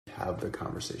Have the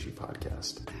Conversation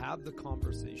Podcast. Have the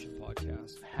Conversation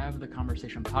Podcast. Have the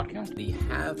Conversation Podcast. The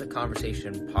Have the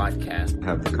Conversation Podcast.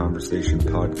 Have the Conversation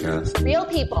Podcast. Real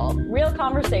people, real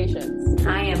conversations.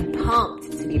 I am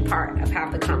pumped to be part of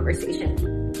Have the Conversation.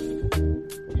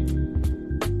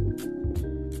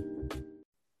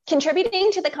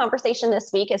 Contributing to the conversation this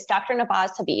week is Dr.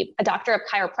 Nabaz Habib, a doctor of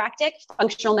chiropractic,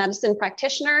 functional medicine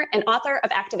practitioner, and author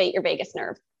of Activate Your Vagus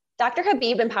Nerve. Dr.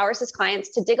 Habib empowers his clients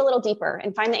to dig a little deeper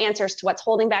and find the answers to what's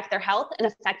holding back their health and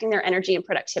affecting their energy and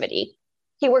productivity.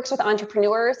 He works with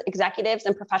entrepreneurs, executives,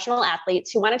 and professional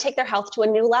athletes who want to take their health to a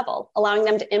new level, allowing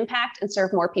them to impact and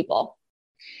serve more people.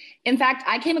 In fact,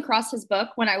 I came across his book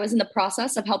when I was in the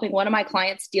process of helping one of my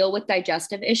clients deal with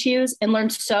digestive issues and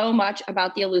learned so much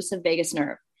about the elusive vagus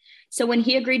nerve. So when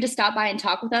he agreed to stop by and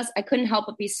talk with us, I couldn't help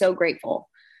but be so grateful.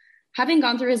 Having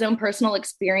gone through his own personal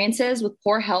experiences with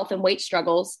poor health and weight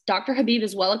struggles, Dr. Habib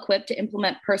is well equipped to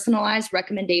implement personalized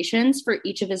recommendations for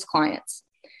each of his clients.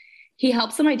 He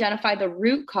helps them identify the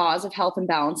root cause of health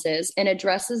imbalances and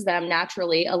addresses them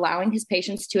naturally, allowing his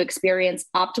patients to experience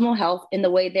optimal health in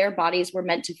the way their bodies were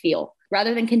meant to feel,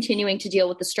 rather than continuing to deal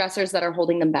with the stressors that are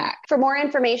holding them back. For more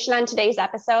information on today's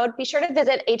episode, be sure to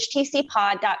visit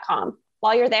htcpod.com.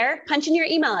 While you're there, punch in your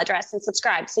email address and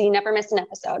subscribe so you never miss an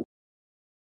episode.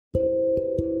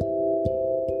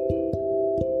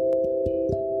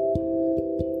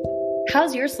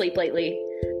 How's your sleep lately?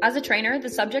 As a trainer, the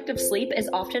subject of sleep is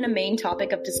often a main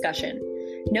topic of discussion.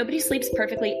 Nobody sleeps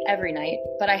perfectly every night,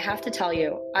 but I have to tell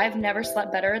you, I've never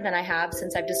slept better than I have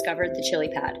since I've discovered the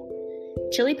ChiliPad.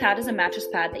 ChiliPad is a mattress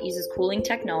pad that uses cooling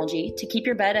technology to keep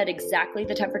your bed at exactly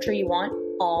the temperature you want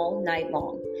all night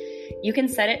long. You can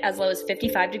set it as low as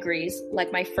 55 degrees,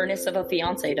 like my furnace of a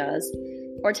fiance does,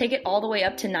 or take it all the way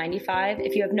up to 95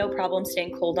 if you have no problem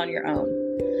staying cold on your own.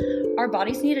 Our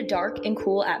bodies need a dark and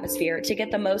cool atmosphere to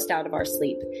get the most out of our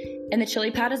sleep, and the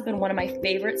ChiliPad has been one of my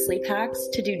favorite sleep hacks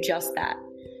to do just that.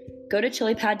 Go to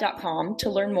chilipad.com to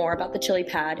learn more about the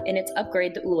ChiliPad and its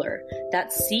upgrade, the Ooler.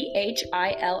 That's ChiliPad.com.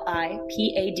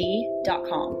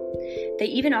 They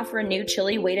even offer a new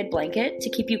Chili weighted blanket to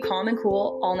keep you calm and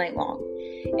cool all night long.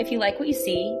 If you like what you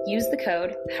see, use the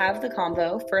code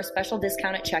HAVETHECONVO for a special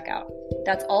discount at checkout.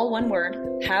 That's all one word,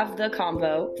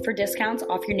 HAVETHECONVO, for discounts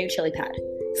off your new ChiliPad.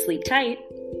 Sleep tight.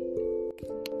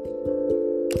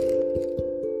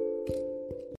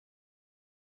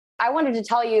 I wanted to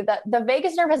tell you that the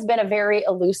vagus nerve has been a very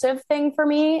elusive thing for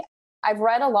me. I've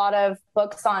read a lot of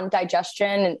books on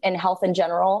digestion and health in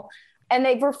general, and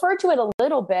they've referred to it a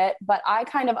little bit, but I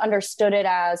kind of understood it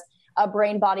as a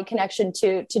brain-body connection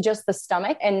to just the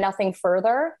stomach and nothing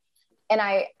further. And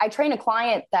I train a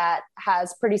client that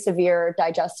has pretty severe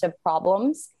digestive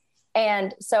problems.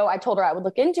 And so I told her I would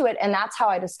look into it, and that's how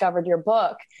I discovered your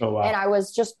book. Oh, wow. And I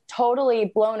was just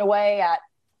totally blown away at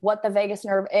what the vagus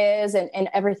nerve is and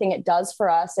everything it does for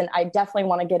us. And I definitely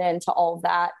want to get into all of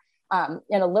that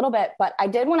in a little bit. But I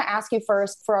did want to ask you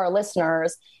first, for our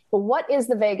listeners, what is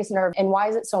the vagus nerve and why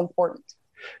is it so important?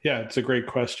 Yeah, it's a great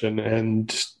question. And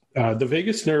the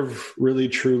vagus nerve really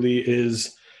truly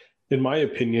is, in my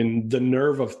opinion, the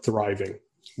nerve of thriving.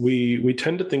 We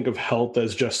tend to think of health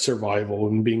as just survival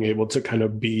and being able to kind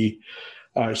of be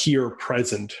here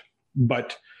present.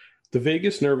 But the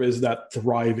vagus nerve is that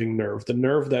thriving nerve, the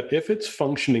nerve that, if it's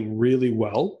functioning really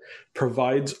well,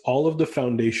 provides all of the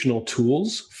foundational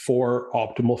tools for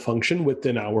optimal function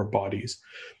within our bodies.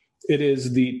 It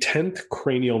is the 10th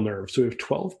cranial nerve. So we have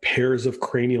 12 pairs of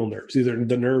cranial nerves. These are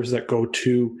the nerves that go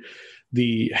to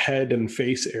the head and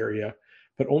face area.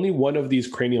 But only one of these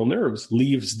cranial nerves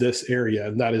leaves this area,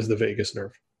 and that is the vagus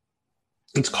nerve.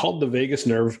 It's called the vagus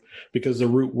nerve because the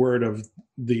root word of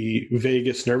the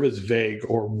vagus nerve is vague,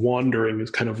 or wandering is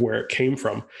kind of where it came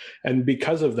from. And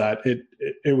because of that,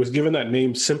 it was given that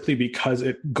name simply because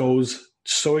it goes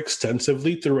so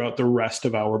extensively throughout the rest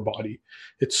of our body.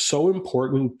 It's so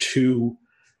important to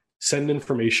send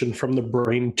information from the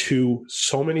brain to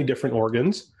so many different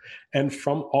organs, and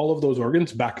from all of those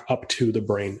organs back up to the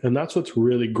brain. And that's what's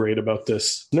really great about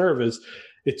this nerve is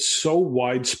it's so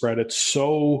widespread, it's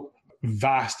so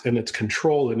vast in its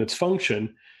control and its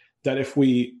function, that if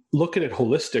we look at it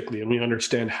holistically and we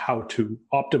understand how to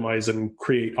optimize and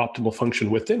create optimal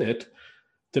function within it,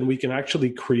 then we can actually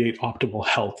create optimal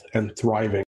health and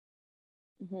thriving.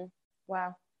 Mm-hmm.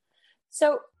 Wow.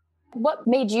 So what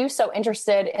made you so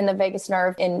interested in the vagus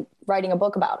nerve in writing a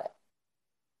book about it?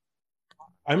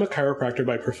 I'm a chiropractor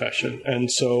by profession. And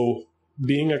so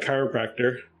being a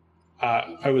chiropractor,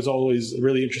 I was always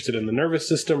really interested in the nervous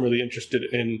system, really interested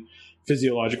in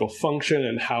physiological function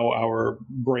and how our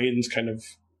brains kind of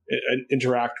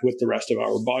interact with the rest of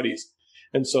our bodies.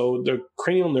 And so the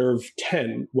cranial nerve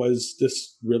 10 was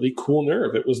this really cool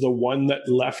nerve. It was the one that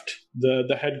left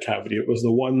the head cavity. It was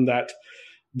the one that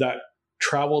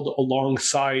traveled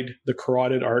alongside the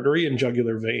carotid artery and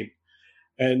jugular vein.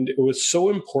 And it was so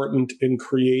important in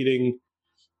creating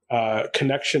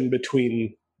connection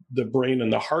between the brain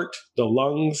and the heart, the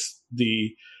lungs,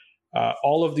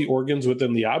 all of the organs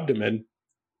within the abdomen.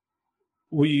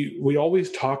 We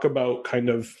always talk about, kind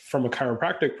of from a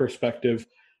chiropractic perspective,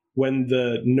 when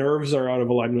the nerves are out of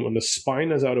alignment, when the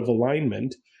spine is out of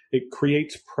alignment, it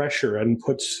creates pressure and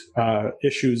puts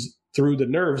issues through the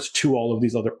nerves to all of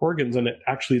these other organs, and it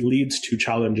actually leads to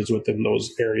challenges within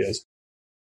those areas.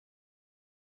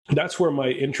 That's where my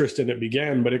interest in it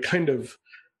began, but it kind of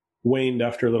waned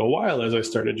after a little while as I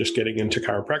started just getting into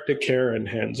chiropractic care and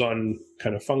hands-on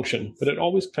kind of function. But it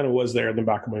always kind of was there in the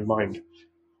back of my mind.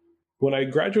 When I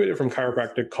graduated from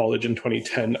chiropractic college in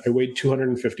 2010, I weighed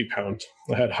 250 pounds.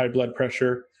 I had high blood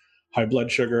pressure, high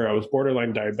blood sugar. I was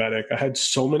borderline diabetic. I had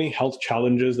so many health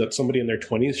challenges that somebody in their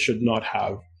 20s should not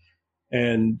have.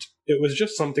 And it was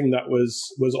just something that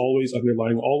was always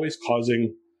underlying, always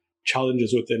causing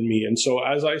challenges within me. And so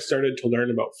as I started to learn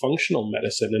about functional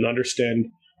medicine and understand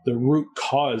the root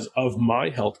cause of my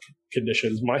health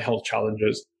conditions, my health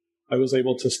challenges, I was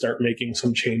able to start making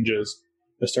some changes.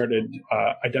 I started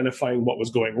identifying what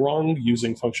was going wrong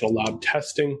using functional lab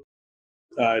testing,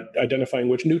 identifying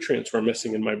which nutrients were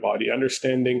missing in my body,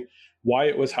 understanding why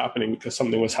it was happening, because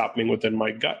something was happening within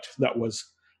my gut that was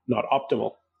not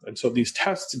optimal. And so these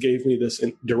tests gave me this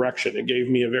direction. It gave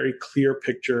me a very clear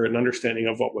picture and understanding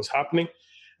of what was happening,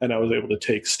 and I was able to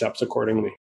take steps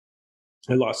accordingly.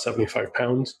 I lost 75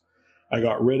 pounds. I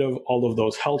got rid of all of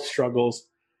those health struggles.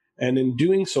 And in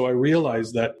doing so, I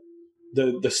realized that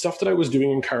the stuff that I was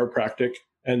doing in chiropractic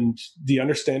and the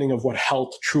understanding of what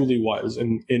health truly was,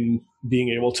 and in being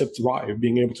able to thrive,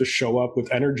 being able to show up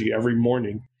with energy every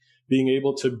morning, being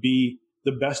able to be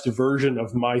the best version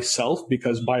of myself,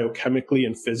 because biochemically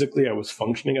and physically I was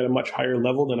functioning at a much higher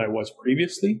level than I was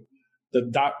previously,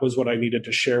 that was what I needed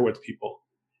to share with people.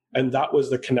 And that was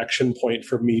the connection point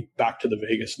for me back to the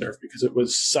vagus nerve, because it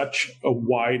was such a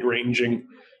wide-ranging,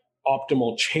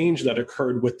 optimal change that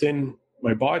occurred within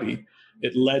my body.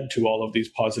 It led to all of these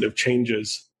positive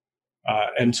changes.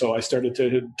 And so I started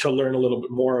to learn a little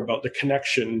bit more about the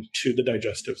connection to the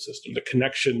digestive system, the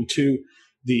connection to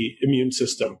the immune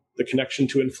system, the connection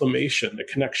to inflammation, the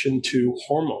connection to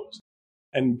hormones,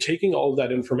 and taking all of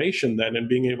that information then and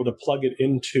being able to plug it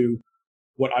into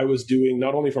what I was doing,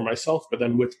 not only for myself, but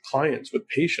then with clients, with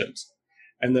patients.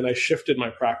 And then I shifted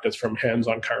my practice from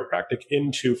hands-on chiropractic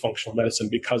into functional medicine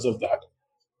because of that.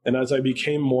 And as I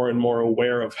became more and more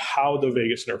aware of how the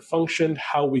vagus nerve functioned,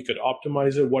 how we could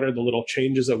optimize it, what are the little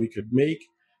changes that we could make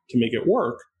to make it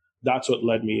work, that's what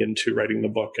led me into writing the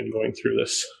book and going through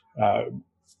this,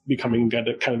 becoming kind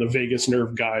of the vagus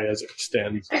nerve guy as it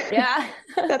stands. Yeah.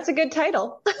 That's a good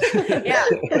title. Yeah,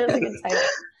 it is a good title.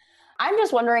 I'm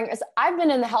just wondering, I've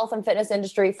been in the health and fitness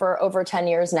industry for over 10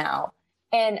 years now.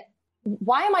 And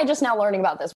why am I just now learning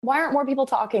about this? Why aren't more people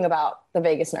talking about the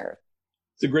vagus nerve?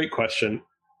 It's a great question.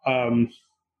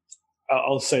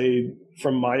 I'll say,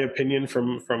 from my opinion,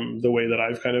 from the way that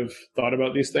I've kind of thought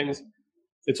about these things,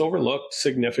 it's overlooked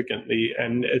significantly.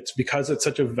 And it's because it's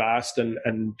such a vast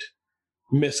and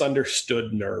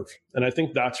misunderstood nerve. And I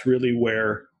think that's really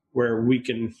where we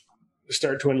can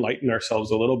start to enlighten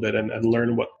ourselves a little bit and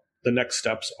learn what the next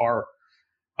steps are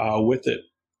with it.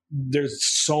 There's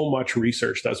so much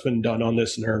research that's been done on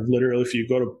this nerve. Literally, if you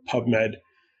go to PubMed,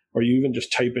 or you even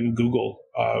just type in Google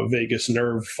vagus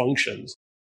nerve functions,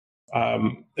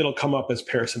 it'll come up as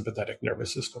parasympathetic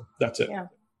nervous system. That's it. Yeah.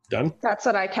 Done. That's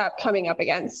what I kept coming up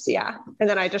against. Yeah. And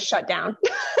then I just shut down.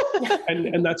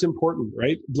 and that's important,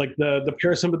 right? Like the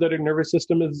parasympathetic nervous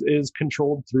system is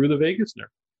controlled through the vagus nerve,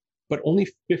 but only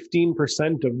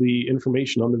 15% of the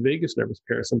information on the vagus nerve is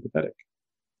parasympathetic.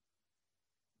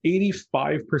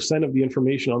 85% of the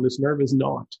information on this nerve is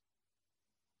not.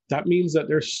 That means that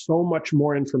there's so much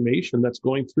more information that's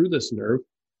going through this nerve.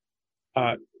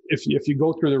 If you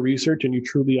go through the research and you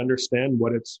truly understand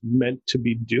what it's meant to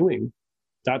be doing,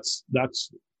 that's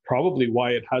probably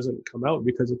why it hasn't come out,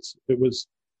 because it was.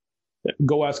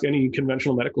 Go ask any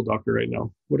conventional medical doctor right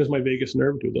now, what does my vagus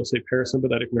nerve do? They'll say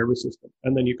parasympathetic nervous system.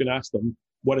 And then you can ask them,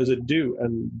 what does it do?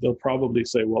 And they'll probably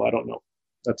say, well, I don't know.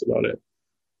 That's about it.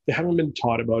 They haven't been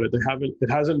taught about it.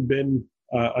 It hasn't been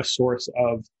a source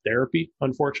of therapy.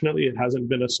 Unfortunately, it hasn't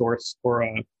been a source or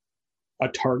a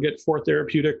target for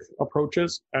therapeutic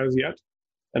approaches as yet.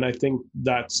 And I think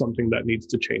that's something that needs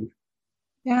to change.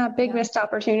 Yeah, big missed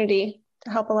opportunity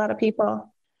to help a lot of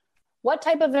people. What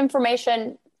type of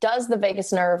information does the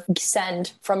vagus nerve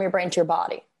send from your brain to your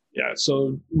body? Yeah,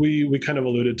 so we kind of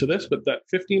alluded to this, but that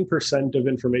 15% of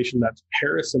information that's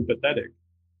parasympathetic,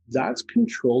 that's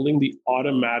controlling the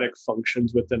automatic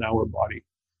functions within our body.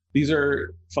 These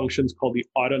are functions called the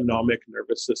autonomic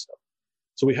nervous system.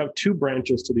 So we have two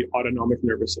branches to the autonomic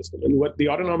nervous system. And what the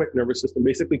autonomic nervous system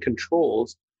basically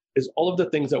controls is all of the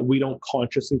things that we don't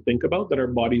consciously think about that our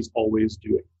body's always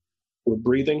doing. We're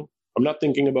breathing. I'm not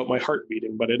thinking about my heart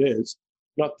beating, but it is.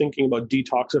 I'm not thinking about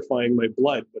detoxifying my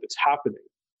blood, but it's happening.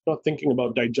 I'm not thinking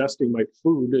about digesting my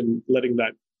food and letting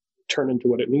that turn into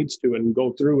what it needs to and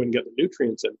go through and get the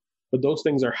nutrients in. But those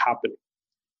things are happening.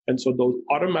 And so those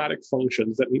automatic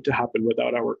functions that need to happen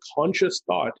without our conscious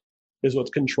thought is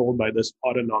what's controlled by this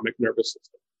autonomic nervous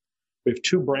system. We have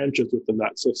two branches within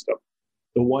that system.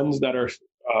 The ones that are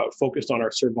focused on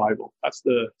our survival. That's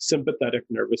the sympathetic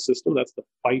nervous system. That's the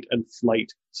fight and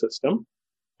flight system.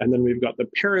 And then we've got the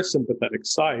parasympathetic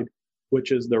side,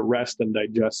 which is the rest and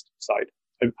digest side.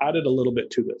 I've added a little bit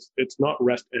to this. It's not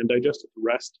rest and digest, it's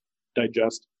rest,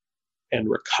 digest, and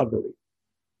recovery.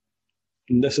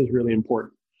 And this is really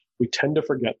important. We tend to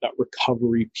forget that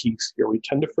recovery piece here. We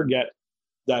tend to forget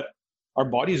that our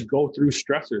bodies go through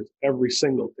stressors every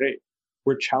single day.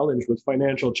 We're challenged with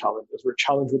financial challenges. We're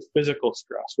challenged with physical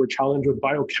stress. We're challenged with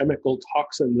biochemical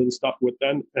toxins and stuff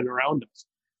within and around us.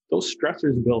 Those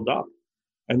stressors build up.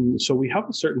 And so we have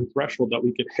a certain threshold that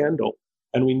we can handle,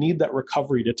 and we need that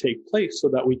recovery to take place so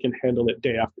that we can handle it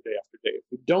day after day after day. If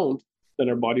we don't, then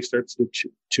our body starts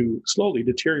to slowly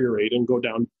deteriorate and go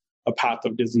down a path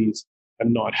of disease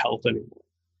and not health anymore.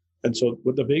 And so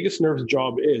what the vagus nerve's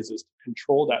job is to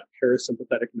control that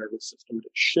parasympathetic nervous system, to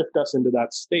shift us into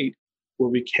that state where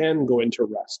we can go into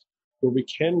rest, where we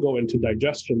can go into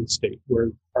digestion state, where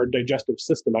our digestive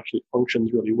system actually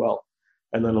functions really well.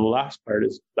 And then the last part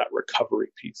is that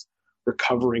recovery piece,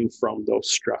 recovering from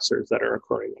those stressors that are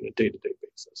occurring on a day-to-day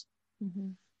basis.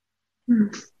 Mm-hmm.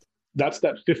 That's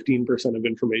that 15% of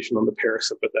information on the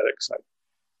parasympathetic side.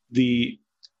 The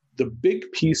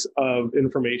big piece of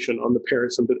information on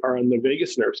the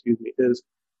vagus nerve, is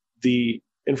the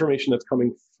information that's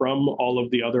coming from all of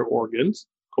the other organs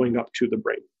going up to the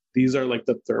brain. These are like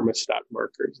the thermostat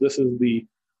markers. This is the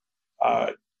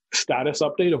status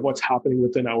update of what's happening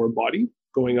within our body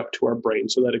going up to our brain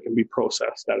so that it can be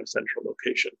processed at a central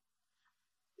location.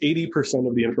 80%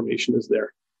 of the information is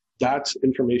there. That's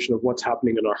information of what's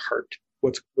happening in our heart,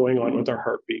 what's going on with our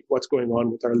heartbeat, what's going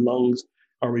on with our lungs.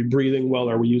 Are we breathing well?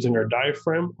 Are we using our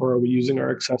diaphragm, or are we using our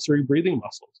accessory breathing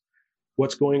muscles?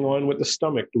 What's going on with the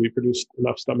stomach? Do we produce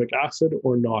enough stomach acid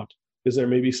or not? Is there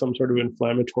maybe some sort of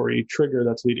inflammatory trigger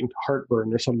that's leading to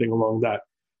heartburn or something along that?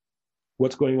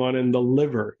 What's going on in the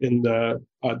liver? The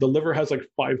liver has like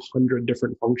 500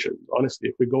 different functions. Honestly,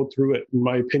 if we go through it, in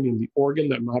my opinion, the organ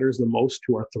that matters the most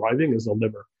to our thriving is the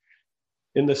liver.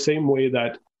 In the same way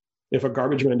that if a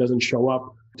garbage man doesn't show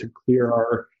up to clear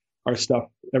our stuff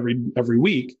every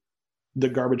week, the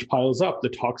garbage piles up, the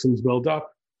toxins build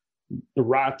up, the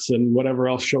rats and whatever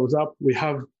else shows up. We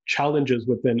have challenges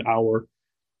within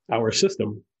our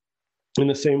system. In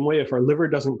the same way, if our liver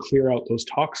doesn't clear out those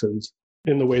toxins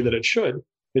in the way that it should,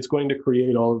 it's going to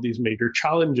create all of these major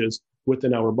challenges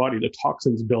within our body. The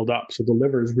toxins build up. So the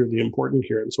liver is really important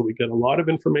here. And so we get a lot of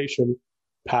information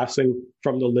passing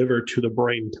from the liver to the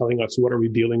brain, telling us what are we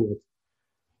dealing with.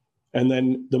 And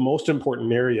then the most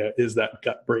important area is that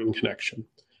gut-brain connection.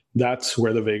 That's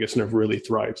where the vagus nerve really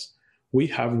thrives. We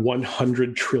have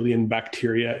 100 trillion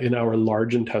bacteria in our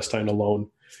large intestine alone.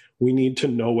 We need to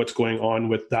know what's going on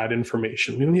with that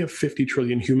information. We only have 50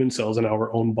 trillion human cells in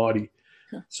our own body.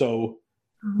 So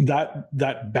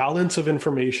that balance of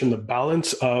information, the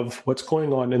balance of what's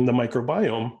going on in the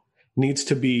microbiome needs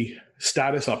to be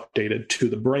status updated to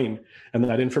the brain. And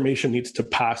that information needs to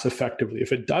pass effectively.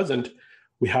 If it doesn't,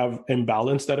 we have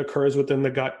imbalance that occurs within the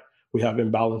gut. We have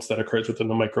imbalance that occurs within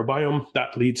the microbiome.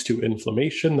 That leads to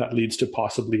inflammation. That leads to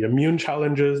possibly immune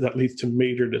challenges. That leads to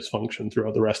major dysfunction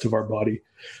throughout the rest of our body.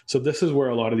 So this is where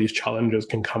a lot of these challenges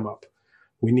can come up.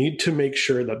 We need to make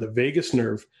sure that the vagus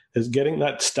nerve is getting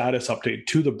that status update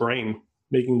to the brain,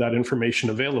 making that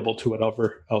information available to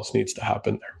whatever else needs to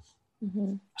happen there.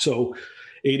 Mm-hmm. So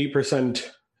 80%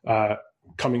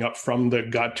 coming up from the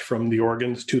gut, from the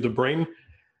organs to the brain,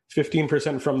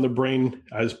 15% from the brain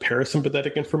as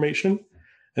parasympathetic information.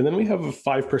 And then we have a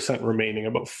 5% remaining.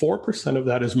 About 4% of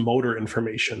that is motor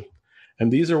information.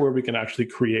 And these are where we can actually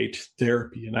create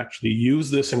therapy and actually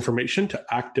use this information to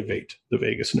activate the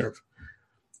vagus nerve.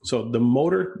 So the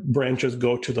motor branches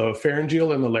go to the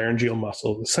pharyngeal and the laryngeal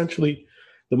muscles, essentially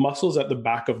the muscles at the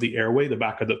back of the airway, the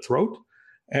back of the throat.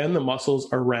 and the muscles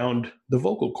around the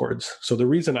vocal cords. So the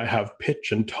reason I have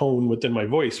pitch and tone within my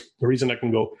voice, the reason I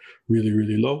can go really,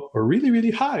 really low or really,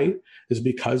 really high is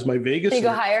because my vagus... Can you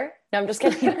go higher? No, I'm just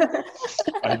kidding.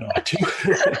 I know too.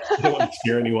 I don't want to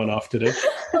scare anyone off today.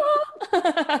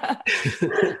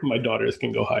 My daughters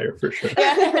can go higher for sure.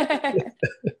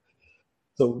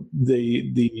 So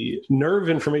the nerve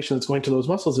information that's going to those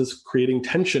muscles is creating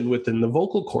tension within the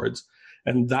vocal cords.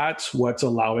 And that's what's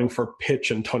allowing for pitch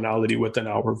and tonality within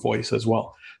our voice as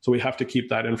well. So we have to keep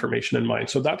that information in mind.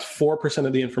 So that's 4%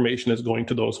 of the information is going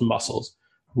to those muscles.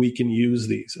 We can use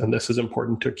these. And this is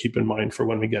important to keep in mind for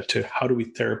when we get to how do we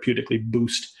therapeutically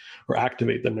boost or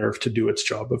activate the nerve to do its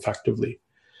job effectively.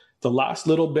 The last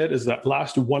little bit is that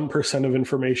last 1% of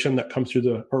information that comes through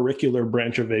the auricular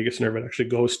branch of vagus nerve. It actually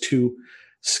goes to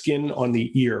skin on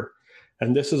the ear.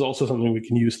 And this is also something we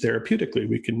can use therapeutically.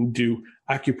 We can do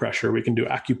acupressure. We can do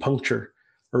acupuncture,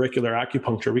 auricular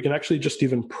acupuncture. We can actually just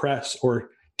even press or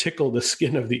tickle the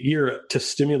skin of the ear to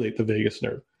stimulate the vagus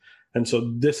nerve. And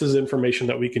so this is information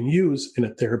that we can use in a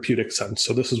therapeutic sense.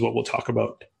 So this is what we'll talk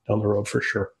about down the road for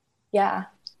sure. Yeah.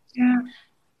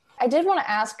 I did want to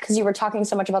ask, because you were talking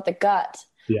so much about the gut.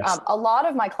 Yes. A lot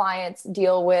of my clients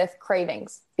deal with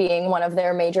cravings being one of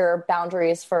their major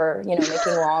boundaries for, making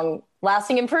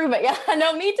long-lasting improvement. Yeah,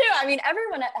 no, me too. I mean,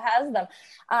 everyone has them.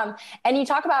 And you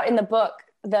talk about in the book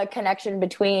the connection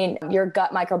between your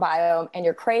gut microbiome and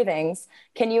your cravings.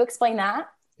 Can you explain that?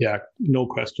 Yeah, no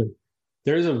question.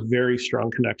 There's a very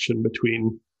strong connection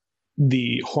between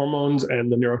the hormones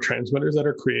and the neurotransmitters that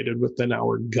are created within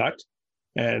our gut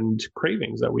and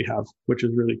cravings that we have, which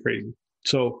is really crazy.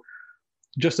 So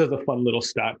just as a fun little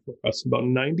stat for us, about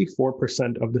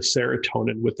 94% of the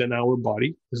serotonin within our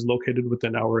body is located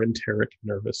within our enteric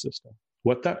nervous system.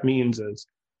 What that means is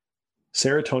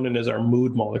serotonin is our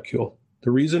mood molecule.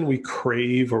 The reason we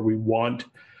crave or we want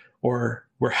or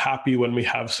we're happy when we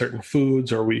have certain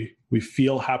foods or we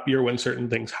feel happier when certain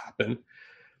things happen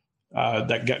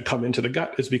that come into the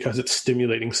gut is because it's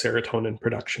stimulating serotonin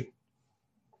production.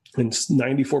 And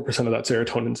 94% of that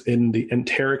serotonin is in the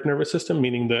enteric nervous system,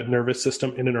 meaning the nervous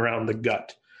system in and around the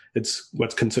gut. It's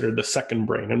what's considered the second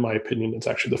brain. In my opinion, it's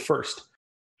actually the first.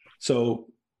 So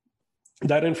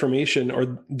that information,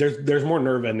 or there's more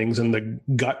nerve endings in the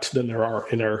gut than there are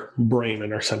in our brain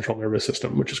and our central nervous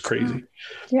system, which is crazy.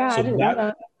 Yeah, so I didn't know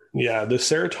that. Yeah, the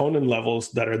serotonin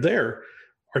levels that are there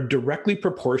are directly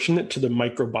proportionate to the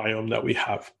microbiome that we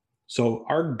have. So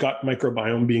our gut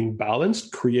microbiome being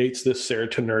balanced creates this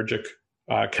serotonergic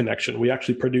connection. We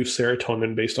actually produce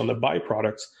serotonin based on the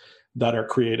byproducts that are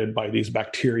created by these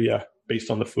bacteria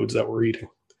based on the foods that we're eating.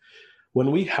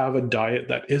 When we have a diet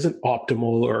that isn't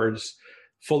optimal or is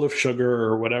full of sugar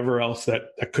or whatever else that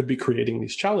could be creating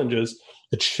these challenges,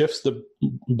 it shifts the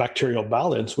bacterial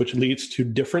balance, which leads to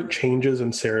different changes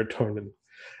in serotonin.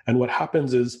 And what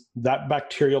happens is that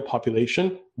bacterial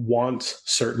population wants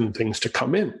certain things to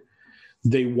come in.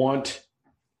 They want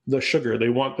the sugar, they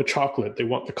want the chocolate, they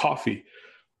want the coffee.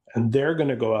 And they're going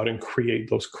to go out and create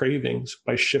those cravings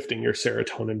by shifting your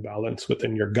serotonin balance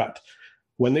within your gut.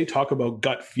 When they talk about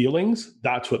gut feelings,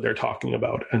 that's what they're talking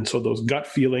about. And so those gut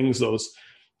feelings, those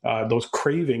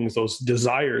cravings, those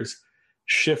desires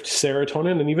shift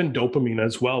serotonin and even dopamine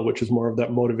as well, which is more of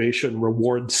that motivation,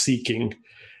 reward seeking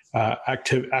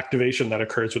activation that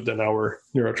occurs within our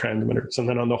neurotransmitters. And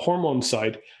then on the hormone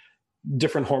side,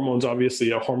 different hormones, obviously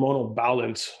a hormonal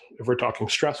balance. If we're talking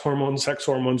stress hormones, sex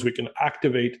hormones, we can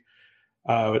activate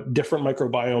different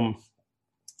microbiome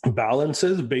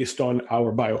balances based on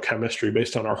our biochemistry,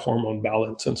 based on our hormone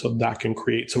balance. And so that can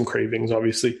create some cravings.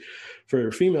 Obviously,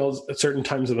 for females, at certain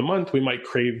times of the month, we might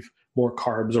crave more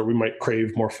carbs or we might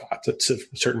crave more fats at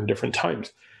certain different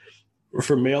times.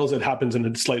 For males, it happens in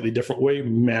a slightly different way.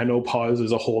 Menopause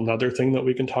is a whole nother thing that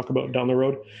we can talk about down the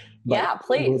road. But, yeah,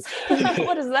 please.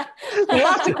 What is that?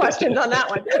 Lots of questions on that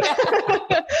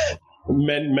one.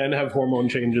 Men have hormone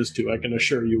changes too. I can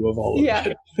assure you of all of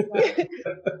that.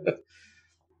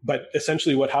 But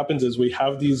essentially what happens is we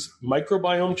have these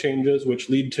microbiome changes, which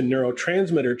lead to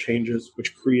neurotransmitter changes,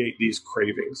 which create these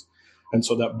cravings. And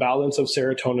so that balance of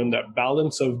serotonin, that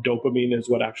balance of dopamine is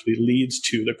what actually leads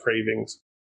to the cravings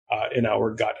in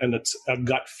our gut. And it's a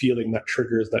gut feeling that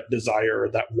triggers that desire or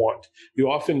that want. You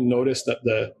often notice that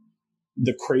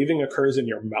the craving occurs in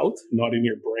your mouth, not in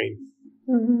your brain.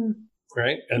 Mm-hmm.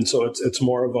 Right? And so it's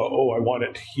more of I want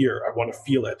it here. I want to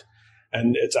feel it.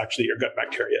 And it's actually your gut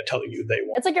bacteria telling you they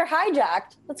want. It's like you're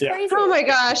hijacked. That's crazy. Oh my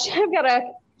gosh. I've got a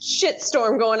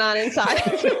shitstorm going on inside.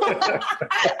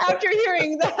 After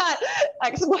hearing that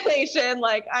explanation,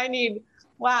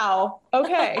 wow.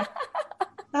 Okay.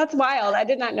 That's wild. I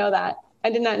did not know that. I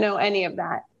did not know any of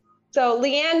that. So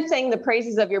Leanne sang the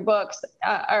praises of your books,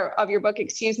 or of your book,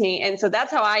 excuse me. And so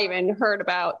that's how I even heard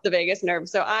about the vagus nerve.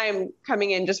 So I'm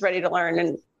coming in just ready to learn,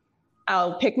 and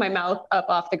I'll pick my mouth up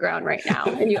off the ground right now,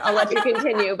 and I'll let you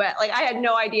continue. But like, I had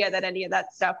no idea that any of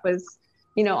that stuff was,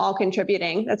 all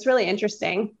contributing. That's really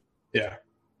interesting. Yeah.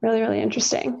 Really, really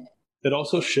interesting. It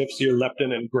also shifts your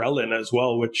leptin and ghrelin as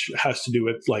well, which has to do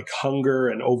with like hunger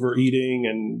and overeating.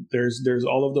 And there's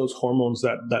all of those hormones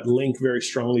that link very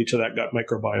strongly to that gut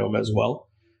microbiome as well.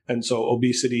 And so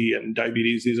obesity and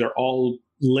diabetes, these are all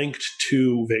linked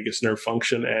to vagus nerve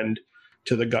function and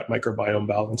to the gut microbiome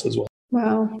balance as well.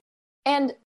 Wow.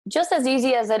 And just as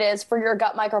easy as it is for your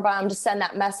gut microbiome to send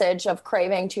that message of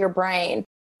craving to your brain,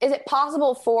 is it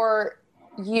possible for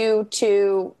you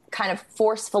to kind of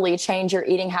forcefully change your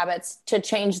eating habits to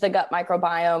change the gut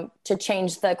microbiome, to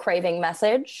change the craving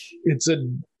message? It's a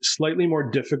slightly more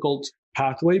difficult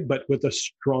pathway, but with a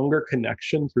stronger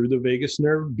connection through the vagus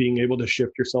nerve, being able to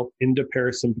shift yourself into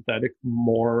parasympathetic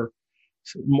more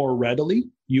readily,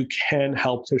 you can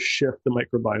help to shift the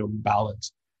microbiome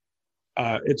balance.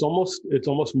 It's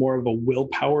almost more of a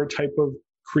willpower type of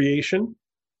creation,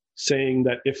 saying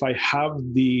that if I have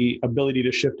the ability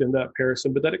to shift into that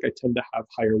parasympathetic, I tend to have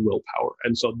higher willpower.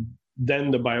 And so then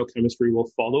the biochemistry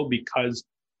will follow because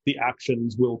the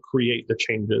actions will create the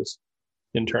changes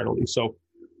internally. So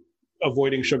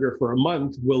avoiding sugar for a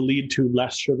month will lead to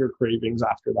less sugar cravings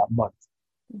after that month.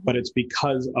 But it's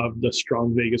because of the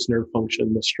strong vagus nerve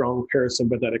function, the strong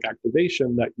parasympathetic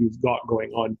activation that you've got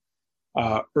going on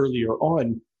earlier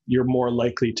on, you're more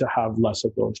likely to have less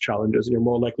of those challenges. You're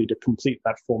more likely to complete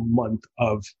that full month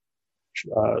of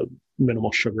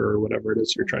minimal sugar or whatever it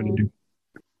is you're trying to do.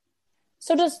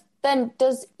 So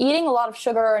does eating a lot of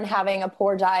sugar and having a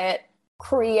poor diet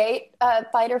create a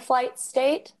fight or flight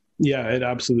state? Yeah, it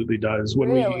absolutely does.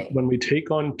 When we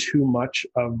take on too much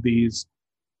of these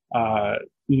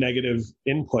negative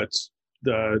inputs,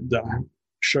 the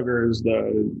sugars,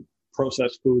 the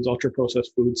processed foods, ultra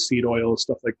processed foods, seed oils,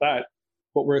 stuff like that,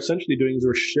 what we're essentially doing is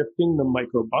we're shifting the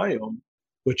microbiome,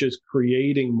 which is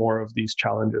creating more of these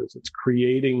challenges. It's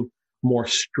creating more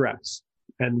stress.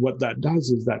 And what that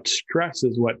does is that stress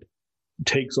is what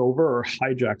takes over or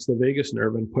hijacks the vagus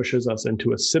nerve and pushes us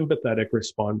into a sympathetic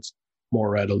response more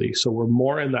readily. So we're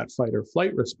more in that fight or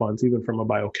flight response, even from a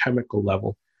biochemical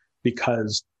level,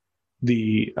 because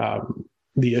the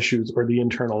issues or the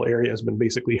internal area has been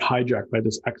basically hijacked by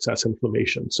this excess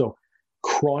inflammation. So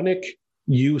chronic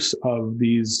use of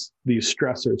these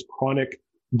stressors, chronic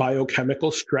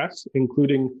biochemical stress,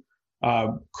 including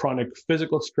chronic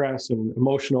physical stress and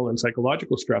emotional and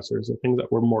psychological stressors, the things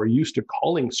that we're more used to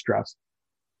calling stress,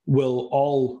 will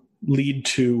all lead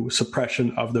to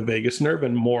suppression of the vagus nerve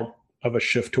and more of a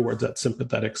shift towards that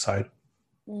sympathetic side.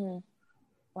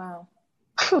 Wow.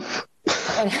 We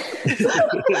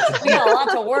got a lot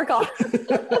to work on.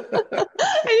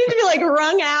 I need to be like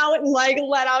wrung out and like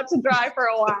let out to dry for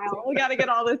a while. We got to get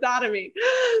all this out of me.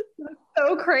 That's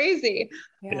so crazy.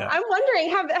 Yeah. I'm wondering,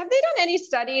 have they done any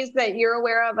studies that you're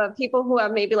aware of people who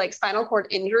have maybe like spinal cord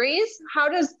injuries? How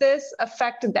does this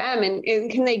affect them? And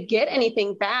can they get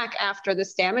anything back after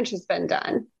this damage has been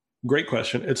done? Great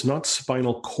question. It's not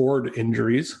spinal cord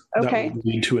injuries that would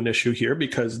lead to an issue here,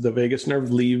 because the vagus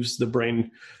nerve leaves the brain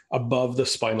above the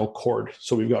spinal cord.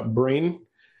 So we've got brain,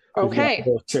 we've got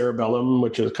the cerebellum,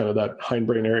 which is kind of that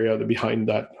hindbrain area, behind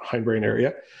that hindbrain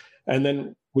area. And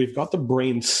then we've got the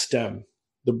brain stem.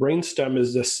 The brain stem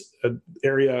is this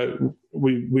area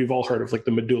we've all heard of, like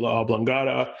the medulla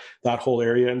oblongata, that whole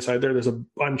area inside there. There's a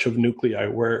bunch of nuclei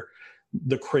where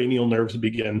the cranial nerves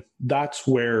begin. That's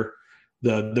where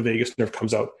the vagus nerve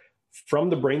comes out. From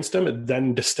the brainstem, it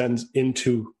then descends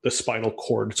into the spinal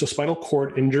cord. So spinal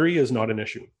cord injury is not an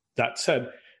issue. That said,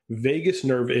 vagus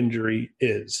nerve injury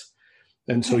is.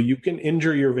 And so you can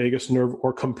injure your vagus nerve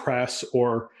or compress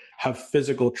or have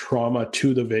physical trauma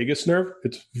to the vagus nerve.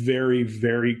 It's very,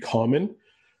 very common.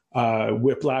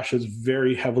 Whiplash is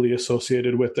very heavily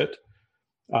associated with it.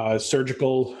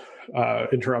 Surgical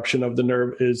interruption of the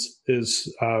nerve is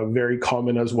very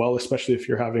common as well, especially if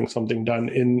you're having something done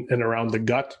in and around the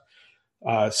gut.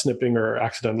 Snipping or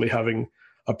accidentally having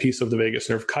a piece of the vagus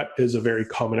nerve cut is a very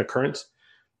common occurrence.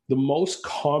 The most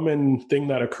common thing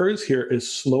that occurs here is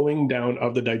slowing down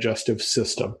of the digestive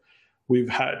system. We've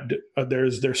had,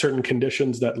 there's certain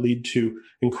conditions that lead to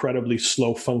incredibly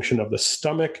slow function of the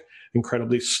stomach,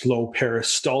 incredibly slow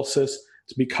peristalsis.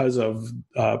 It's because of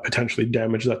potentially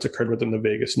damage that's occurred within the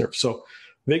vagus nerve. So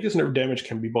vagus nerve damage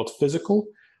can be both physical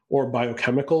or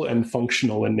biochemical and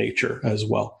functional in nature as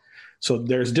well. So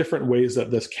there's different ways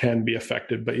that this can be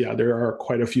affected. But yeah, there are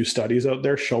quite a few studies out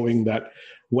there showing that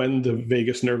when the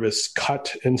vagus nerve is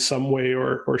cut in some way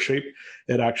or shape,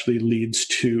 it actually leads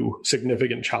to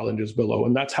significant challenges below.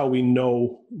 And that's how we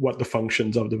know what the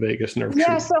functions of the vagus nerve Yeah.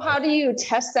 truly So how do you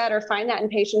test that or find that in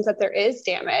patients that there is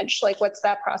damage? Like, what's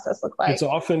that process look like? It's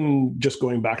often just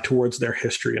going back towards their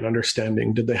history and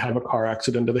understanding, did they have a car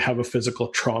accident? Did they have a physical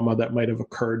trauma that might have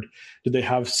occurred? Did they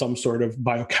have some sort of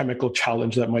biochemical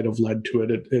challenge that might have led to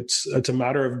it? It's a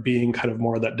matter of being kind of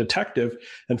more that detective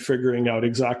and figuring out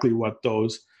exactly what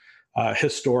those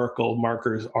historical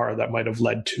markers are that might have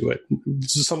led to it.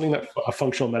 This is something that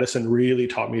functional medicine really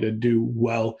taught me to do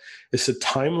well, is to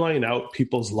timeline out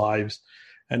people's lives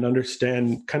and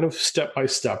understand kind of step by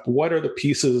step, what are the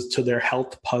pieces to their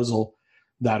health puzzle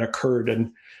that occurred,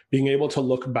 and being able to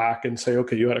look back and say,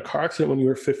 okay, you had a car accident when you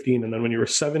were 15, and then when you were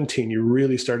 17, you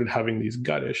really started having these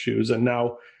gut issues, and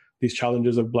now these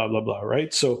challenges of blah, blah, blah,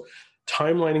 right? So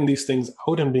timelining these things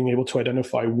out and being able to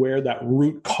identify where that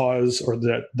root cause or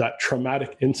that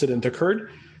traumatic incident occurred,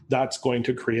 that's going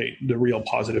to create the real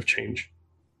positive change.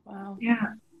 Wow. Yeah.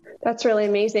 That's really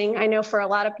amazing. I know for a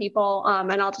lot of people,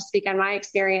 and I'll just speak on my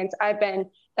experience,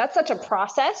 that's such a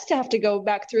process to have to go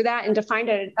back through that, and to find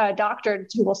a doctor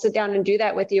who will sit down and do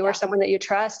that with you, or someone that you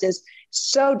trust, is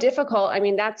so difficult. I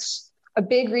mean, that's a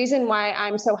big reason why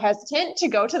I'm so hesitant to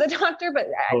go to the doctor, but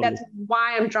that's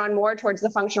why I'm drawn more towards the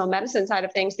functional medicine side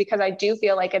of things, because I do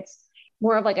feel like it's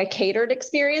more of like a catered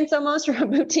experience almost, or a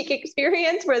boutique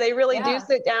experience, where they really do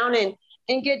sit down and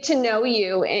get to know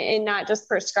you and not just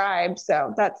prescribe.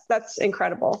 So that's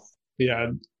incredible.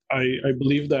 Yeah. I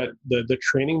believe that the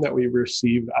training that we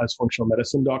receive as functional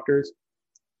medicine doctors,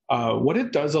 what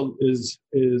it does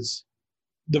is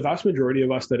the vast majority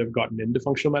of us that have gotten into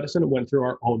functional medicine went through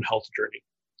our own health journey,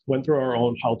 went through our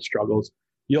own health struggles.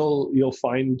 You'll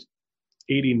find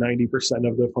 80-90%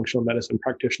 of the functional medicine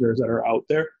practitioners that are out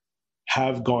there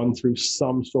have gone through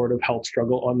some sort of health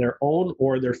struggle on their own,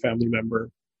 or their family member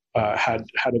had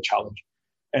a challenge,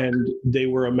 and they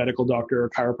were a medical doctor, or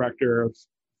chiropractor, or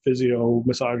physio,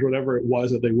 massage, whatever it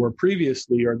was that they were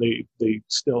previously, or they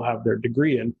still have their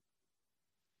degree in.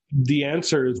 The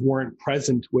answers weren't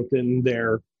present within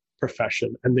their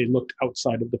profession, and they looked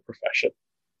outside of the profession.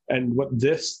 And what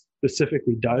this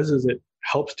specifically does is it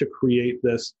helps to create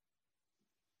this,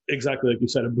 exactly like you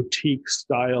said, a boutique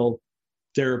style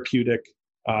therapeutic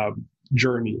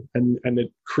journey. And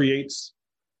it creates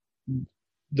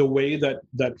the way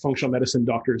that functional medicine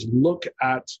doctors look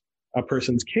at a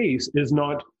person's case is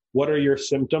not, what are your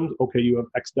symptoms? Okay, you have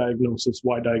X diagnosis,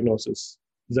 Y diagnosis,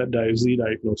 Z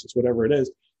diagnosis, whatever it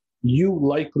is. You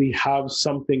likely have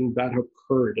something that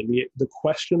occurred. And the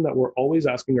question that we're always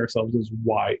asking ourselves is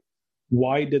why?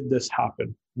 Why did this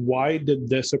happen? Why did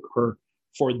this occur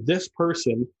for this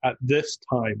person at this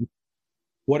time?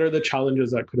 What are the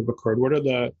challenges that could have occurred? What are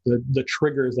the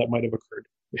triggers that might have occurred?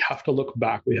 We have to look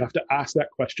back. We have to ask that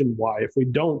question, why? If we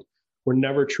don't, we're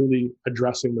never truly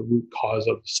addressing the root cause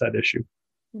of said issue.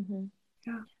 Mm-hmm.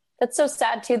 Yeah. That's so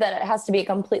sad too, that it has to be a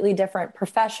completely different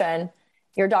profession.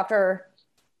 Your doctor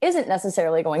isn't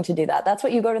necessarily going to do that. That's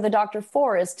what you go to the doctor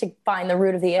for, is to find the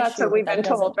root of the issue. That's what we've been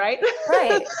told, right?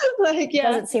 Right. Like,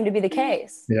 yeah. Doesn't seem to be the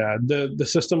case. Yeah, the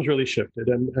system's really shifted,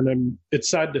 and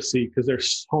it's sad to see, because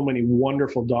there's so many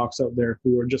wonderful docs out there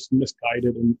who are just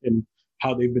misguided in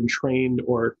how they've been trained,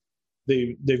 or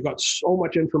they've got so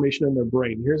much information in their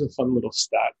brain. Here's a fun little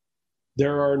stat.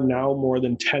 There are now more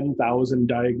than 10,000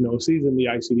 diagnoses in the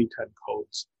ICD-10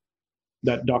 codes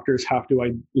that doctors have to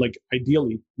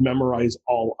ideally memorize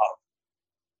all of.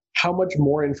 How much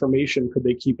more information could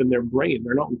they keep in their brain?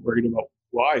 They're not worried about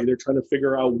why. They're trying to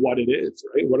figure out what it is,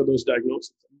 right? What are those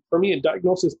diagnoses? For me, a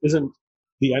diagnosis isn't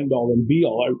the end all and be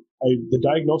all. The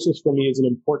diagnosis for me is an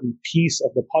important piece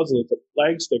of the puzzle. It's a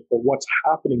flagstick for what's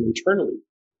happening internally.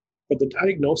 But the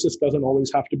diagnosis doesn't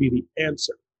always have to be the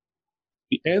answer.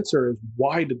 The answer is,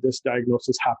 why did this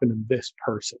diagnosis happen in this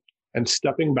person? And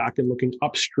stepping back and looking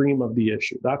upstream of the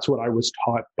issue. That's what I was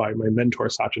taught by my mentor,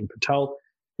 Sachin Patel.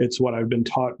 It's what I've been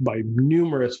taught by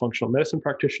numerous functional medicine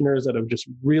practitioners that have just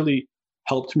really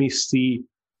helped me see,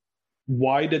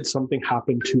 why did something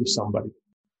happen to somebody,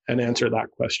 and answer that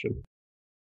question.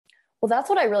 Well, that's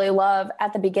what I really love.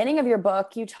 At the beginning of your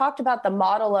book, you talked about the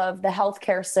model of the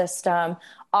healthcare system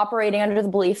operating under the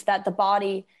belief that the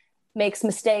body makes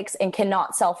mistakes and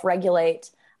cannot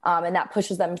self-regulate. And that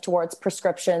pushes them towards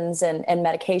prescriptions and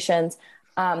medications.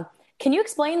 Can you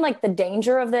explain the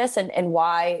danger of this and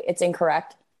why it's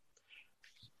incorrect?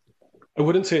 I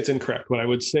wouldn't say it's incorrect. What I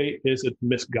would say is it's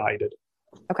misguided.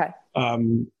 Okay.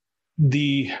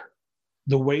 The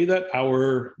way that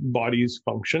our bodies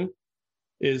function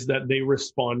is that they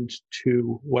respond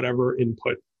to whatever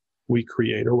input we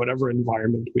create or whatever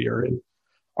environment we are in.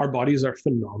 our bodies are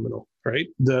phenomenal, right?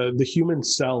 The human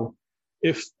cell,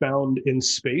 if found in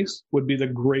space, would be the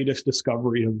greatest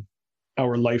discovery of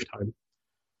our lifetime.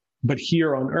 But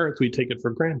here on Earth, we take it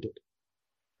for granted,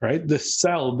 right? This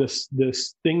cell, this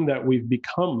thing that we've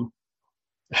become,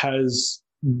 has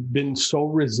been so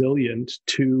resilient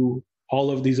to all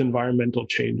of these environmental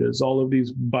changes, all of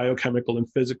these biochemical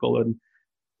and physical and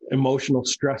emotional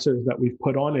stressors that we've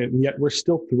put on it, and yet we're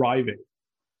still thriving.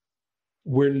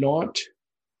 The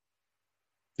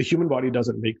human body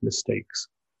doesn't make mistakes.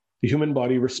 The human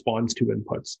body responds to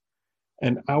inputs.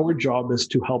 And our job is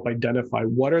to help identify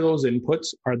what are those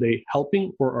inputs? Are they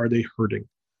helping or are they hurting?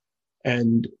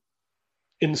 And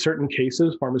in certain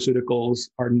cases, pharmaceuticals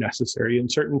are necessary. In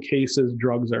certain cases,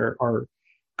 drugs are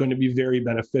going to be very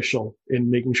beneficial in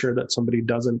making sure that somebody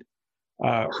doesn't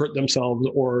hurt themselves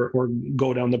or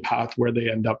go down the path where they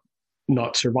end up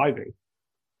not surviving.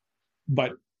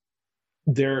 But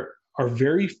there are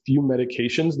very few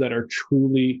medications that are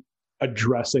truly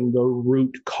addressing the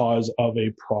root cause of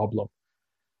a problem.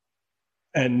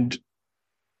 And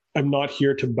I'm not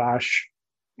here to bash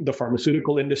the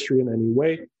pharmaceutical industry in any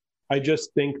way. I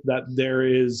just think that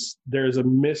there's a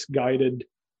misguided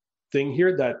thing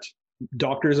here that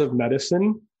doctors of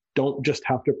medicine don't just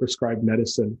have to prescribe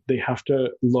medicine. They have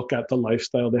to look at the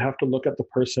lifestyle. They have to look at the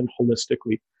person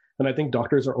holistically. And I think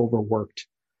doctors are overworked.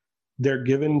 They're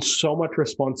given so much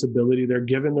responsibility. They're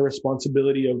given the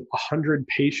responsibility of 100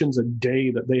 patients a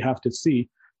day that they have to see.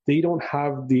 They don't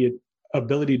have the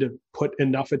ability to put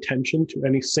enough attention to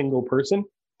any single person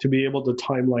to be able to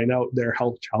timeline out their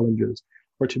health challenges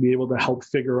or to be able to help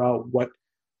figure out what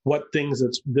things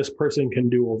this person can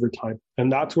do over time.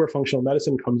 And that's where functional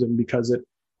medicine comes in, because it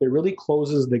really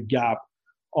closes the gap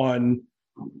on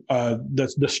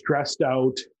the stressed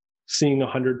out, seeing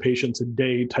 100 patients a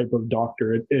day type of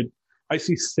doctor. I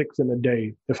see 6 in a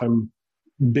day if I'm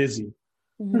busy.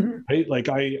 Mm-hmm. Right? Like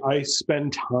I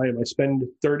spend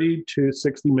 30 to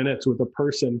 60 minutes with a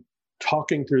person,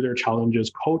 talking through their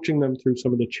challenges, coaching them through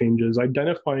some of the changes,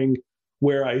 identifying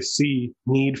where I see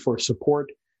need for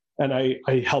support, and I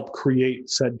help create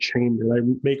said change. And I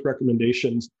make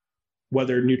recommendations,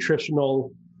 whether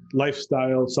nutritional,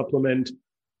 lifestyle, supplement,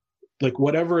 like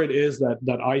whatever it is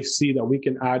that I see that we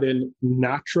can add in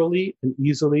naturally and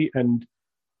easily. And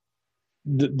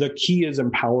the key is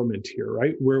empowerment here,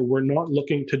 right? We're not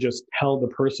looking to just tell the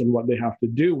person what they have to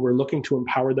do. We're looking to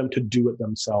empower them to do it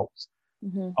themselves.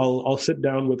 Mm-hmm. I'll sit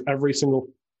down with every single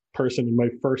person in my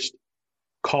first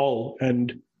call,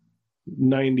 and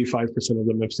 95% of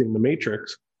them have seen The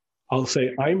Matrix. I'll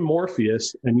say, I'm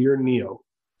Morpheus and you're Neo.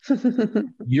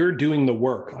 You're doing the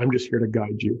work. I'm just here to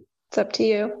guide you. It's up to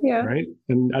you. Yeah. Right.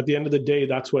 And at the end of the day,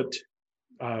 that's what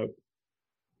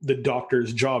the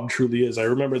doctor's job truly is. I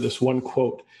remember this one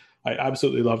quote. I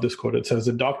absolutely love this quote. It says,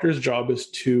 the doctor's job is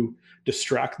to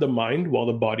distract the mind while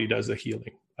the body does the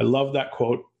healing. I love that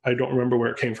quote. I don't remember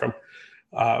where it came from.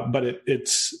 But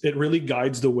it really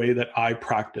guides the way that I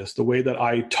practice, the way that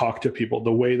I talk to people,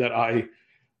 the way that I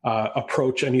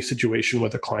approach any situation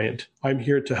with a client. I'm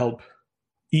here to help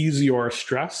ease your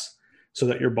stress so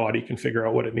that your body can figure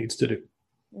out what it needs to do.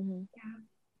 Mm-hmm. Yeah.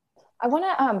 I want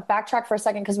to backtrack for a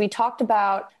second, because we talked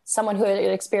about someone who had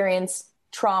experienced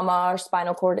trauma or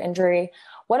spinal cord injury.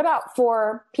 What about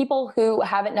for people who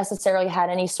haven't necessarily had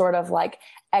any sort of like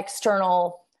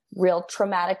external real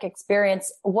traumatic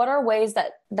experience? What are ways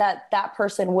that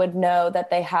person would know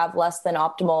that they have less than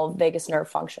optimal vagus nerve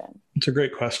function? It's a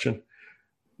great question.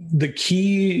 The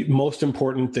key, most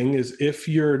important thing is if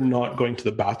you're not going to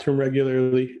the bathroom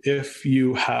regularly, if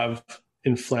you have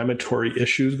inflammatory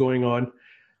issues going on,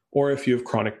 or if you have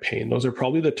chronic pain. Those are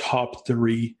probably the top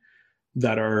 3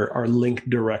 that are linked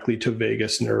directly to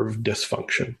vagus nerve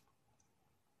dysfunction.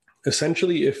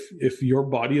 Essentially, if your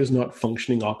body is not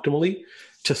functioning optimally,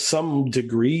 to some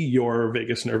degree, your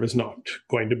vagus nerve is not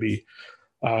going to be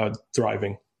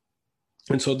thriving.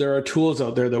 And so there are tools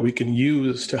out there that we can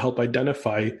use to help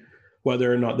identify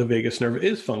whether or not the vagus nerve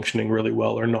is functioning really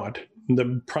well or not.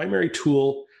 The primary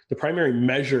tool, the primary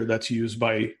measure that's used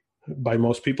by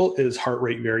most people is heart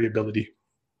rate variability.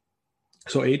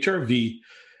 So HRV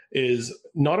is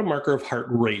not a marker of heart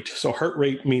rate. So heart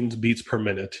rate means beats per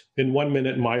minute. In 1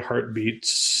 minute, my heart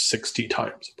beats 60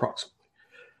 times approximately.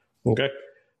 Okay.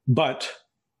 But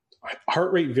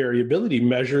heart rate variability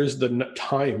measures the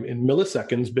time in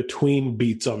milliseconds between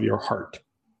beats of your heart.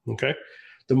 Okay.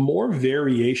 The more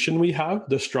variation we have,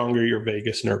 the stronger your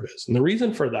vagus nerve is. And the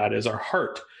reason for that is our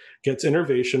heart gets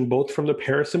innervation both from the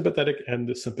parasympathetic and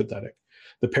the sympathetic.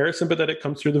 The parasympathetic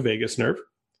comes through the vagus nerve.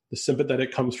 The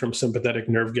sympathetic comes from sympathetic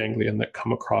nerve ganglion that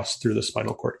come across through the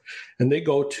spinal cord. And they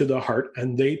go to the heart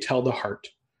and they tell the heart,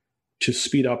 to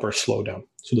speed up or slow down.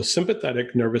 So the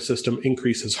sympathetic nervous system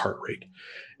increases heart rate.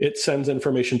 It sends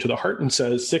information to the heart and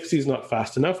says 60 is not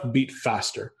fast enough, beat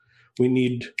faster. We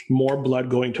need more blood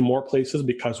going to more places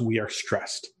because we are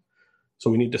stressed. So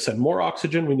we need to send more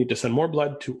oxygen, we need to send more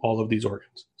blood to all of these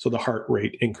organs. So the heart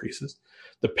rate increases.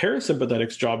 The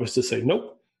parasympathetic's job is to say,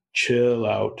 nope, chill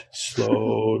out,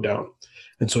 slow down.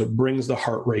 And so it brings the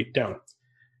heart rate down.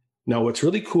 Now, what's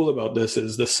really cool about this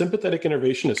is the sympathetic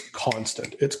innervation is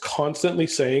constant. It's constantly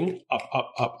saying up,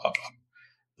 up, up, up, up.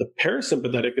 The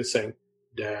parasympathetic is saying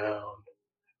down,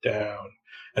 down,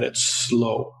 and it's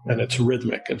slow and it's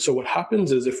rhythmic. And so what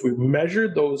happens is if we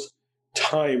measure those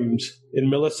times in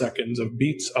milliseconds of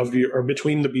beats of your, or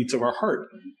between the beats of our heart,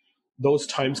 those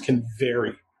times can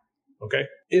vary. Okay.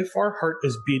 If our heart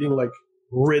is beating like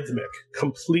rhythmic,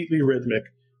 completely rhythmic,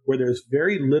 where there's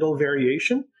very little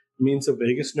variation, means the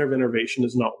vagus nerve innervation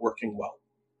is not working well.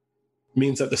 It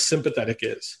means that the sympathetic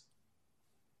is.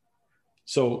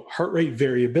 So heart rate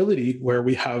variability, where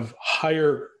we have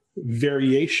higher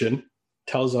variation,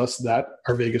 tells us that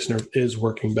our vagus nerve is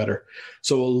working better.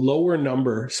 So a lower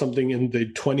number, something in the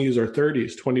 20s or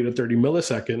 30s, 20 to 30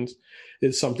 milliseconds,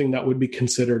 is something that would be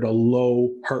considered a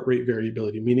low heart rate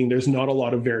variability, meaning there's not a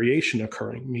lot of variation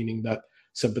occurring, meaning that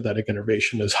sympathetic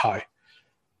innervation is high.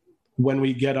 When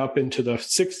we get up into the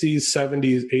 60s,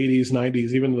 70s, 80s,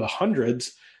 90s, even the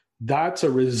hundreds, that's a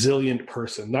resilient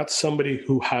person. That's somebody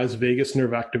who has vagus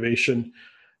nerve activation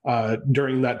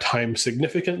during that time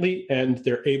significantly, and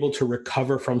they're able to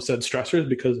recover from said stressors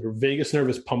because their vagus nerve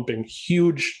is pumping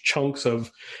huge chunks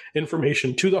of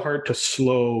information to the heart to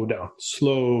slow down.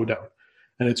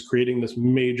 And it's creating this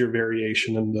major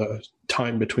variation in the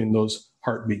time between those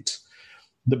heartbeats.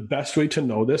 The best way to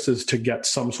know this is to get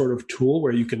some sort of tool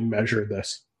where you can measure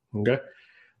this, okay?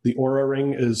 The Oura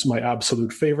Ring is my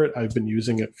absolute favorite. I've been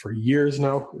using it for years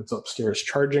now. It's upstairs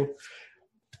charging.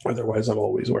 Otherwise, I'm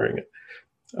always wearing it.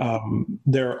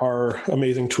 There are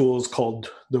amazing tools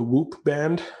called the Whoop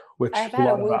Band, which a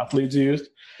lot of athletes use.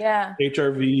 Yeah.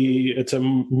 HRV, it's a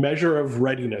measure of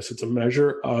readiness. It's a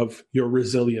measure of your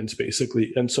resilience,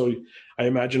 basically. And so I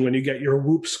imagine when you get your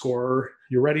Whoop score,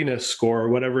 your readiness score,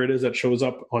 whatever it is that shows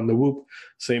up on the Whoop,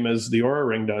 same as the Oura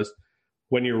Ring does,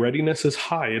 when your readiness is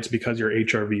high, it's because your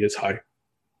HRV is high,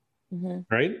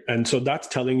 right? And so that's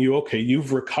telling you, okay,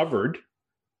 you've recovered,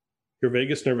 your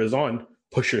vagus nerve is on,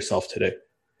 push yourself today.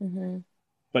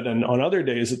 But then on other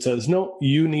days, it says, no,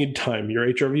 you need time. Your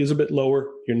HRV is a bit lower.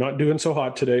 You're not doing so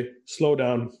hot today. Slow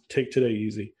down. Take today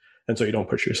easy. And so you don't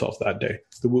push yourself that day.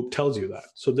 The Whoop tells you that.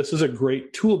 So this is a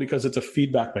great tool because it's a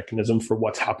feedback mechanism for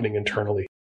what's happening internally.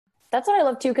 That's what I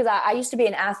love too, because I used to be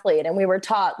an athlete and we were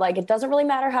taught, like, it doesn't really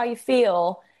matter how you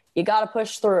feel. You got to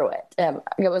push through it.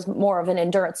 It was more of an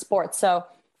endurance sport. So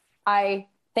I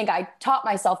think I taught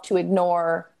myself to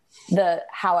ignore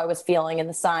how I was feeling and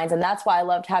the signs. And that's why I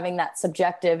loved having that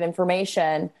objective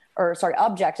information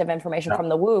from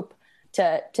the Whoop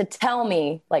to tell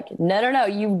me, like, no,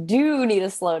 you do need to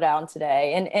slow down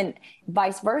today. And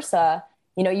vice versa.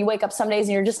 You know, you wake up some days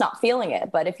and you're just not feeling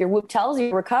it. But if your Whoop tells you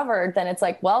you're recovered, then it's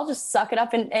like, well, just suck it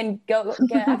up and go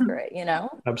get after it, you know?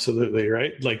 Absolutely,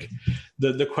 right? Like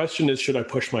the question is, should I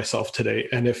push myself today?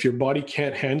 And if your body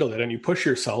can't handle it and you push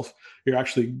yourself, you're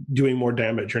actually doing more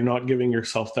damage. You're not giving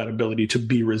yourself that ability to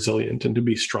be resilient and to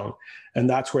be strong. And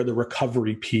that's where the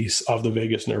recovery piece of the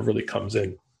vagus nerve really comes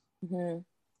in.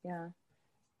 Yeah.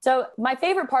 So my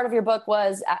favorite part of your book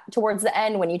was towards the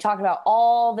end when you talked about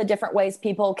all the different ways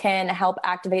people can help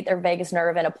activate their vagus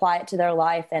nerve and apply it to their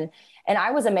life. And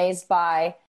I was amazed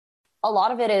by a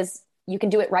lot of it is you can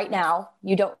do it right now.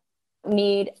 You don't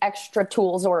need extra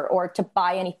tools or to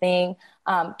buy anything.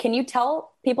 Can you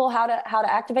tell people how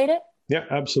to activate it? Yeah,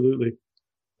 absolutely.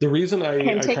 The reason I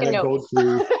kind of go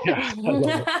through,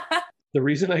 the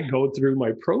reason I go through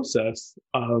my process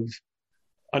of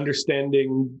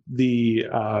understanding the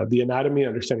anatomy,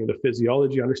 understanding the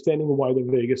physiology, understanding why the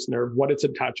vagus nerve, what it's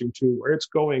attaching to, where it's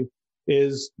going,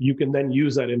 is you can then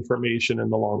use that information in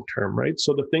the long term, right?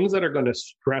 So the things that are going to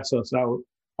stress us out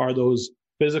are those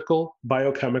physical,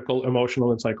 biochemical,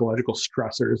 emotional, and psychological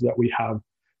stressors that we have.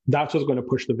 That's what's going to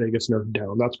push the vagus nerve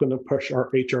down. That's going to push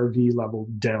our HRV level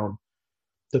down.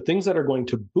 The things that are going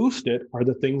to boost it are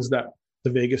the things that the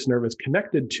vagus nerve is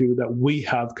connected to that we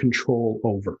have control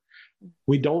over.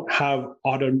 We don't have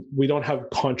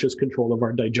conscious control of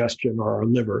our digestion or our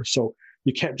liver. So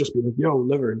you can't just be like, yo,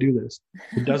 liver, do this.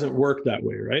 It doesn't work that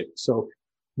way, right? So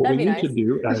what we need to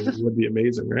do would be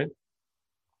amazing, right?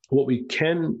 What we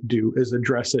can do is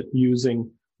address it using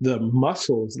the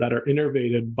muscles that are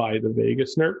innervated by the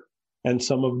vagus nerve and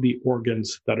some of the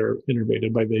organs that are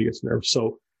innervated by vagus nerve.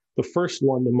 So The first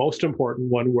one, the most important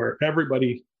one, where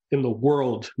everybody in the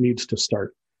world needs to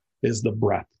start, is the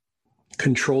breath.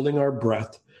 Controlling our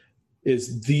breath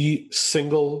is the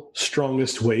single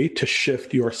strongest way to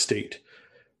shift your state.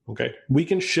 Okay, we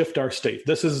can shift our state.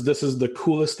 This is the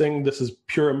coolest thing. This is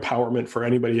pure empowerment for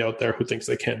anybody out there who thinks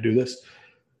they can't do this.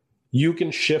 You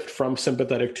can shift from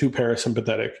sympathetic to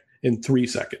parasympathetic in 3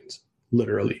 seconds,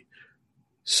 literally.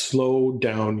 Slow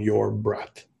down your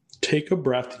breath. Take a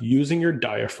breath using your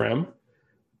diaphragm.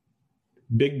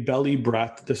 Big belly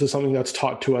breath. This is something that's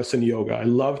taught to us in yoga. I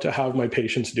love to have my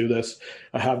patients do this.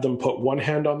 I have them put one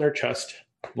hand on their chest,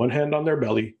 one hand on their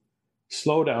belly,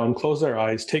 slow down, close their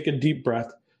eyes, take a deep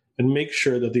breath, and make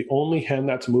sure that the only hand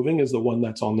that's moving is the one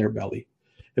that's on their belly.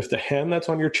 If the hand that's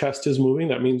on your chest is moving,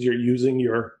 that means you're using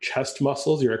your chest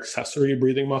muscles, your accessory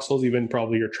breathing muscles, even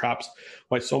probably your traps.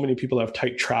 Why so many people have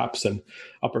tight traps and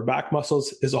upper back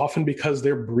muscles is often because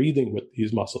they're breathing with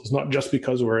these muscles, not just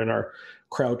because we're in our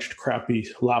crouched, crappy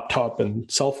laptop and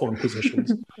cell phone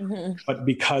positions, but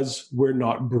because we're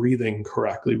not breathing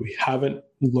correctly. We haven't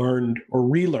learned or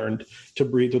relearned to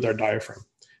breathe with our diaphragm.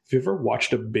 If you've ever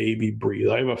watched a baby breathe,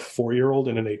 I have a 4-year-old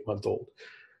and an 8-month-old.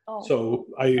 Oh, so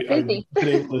I've been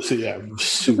able to see,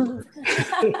 super.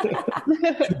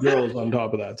 2 girls on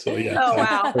top of that. So yeah. Oh,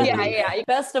 wow. Yeah.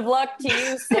 Best of luck to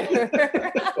you, sir.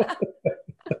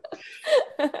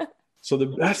 So the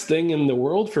best thing in the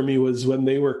world for me was when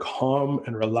they were calm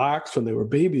and relaxed, when they were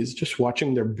babies, just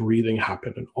watching their breathing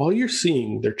happen. And all you're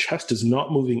seeing, their chest is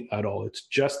not moving at all. It's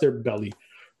just their belly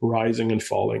rising and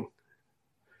falling.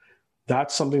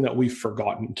 That's something that we've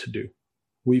forgotten to do.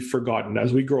 We've forgotten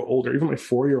as we grow older. Even my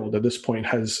 4-year-old at this point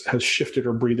has shifted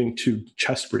her breathing to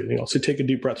chest breathing. I'll say, take a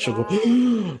deep breath. She'll go,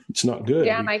 it's not good.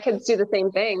 Yeah, my kids do the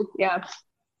same thing. Yeah.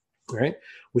 Right?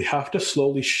 We have to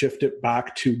slowly shift it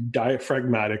back to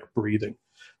diaphragmatic breathing.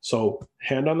 So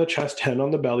hand on the chest, hand on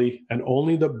the belly, and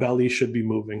only the belly should be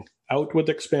moving. Out with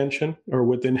expansion or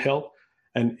with inhale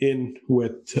and in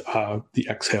with the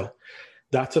exhale.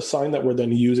 That's a sign that we're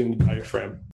then using the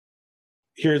diaphragm.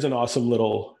 Here's an awesome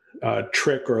little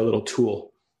trick or a little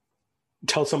tool.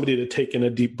 Tell somebody to take in a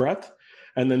deep breath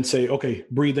and then say, okay,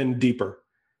 breathe in deeper.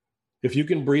 If you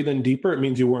can breathe in deeper, it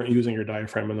means you weren't using your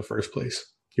diaphragm in the first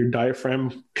place. Your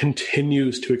diaphragm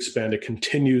continues to expand. It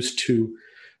continues to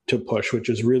push, which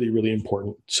is really, really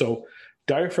important. So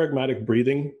diaphragmatic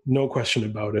breathing, no question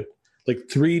about it. Like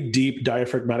 3 deep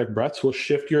diaphragmatic breaths will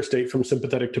shift your state from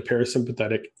sympathetic to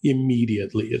parasympathetic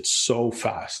immediately. It's so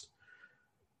fast.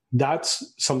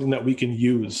 That's something that we can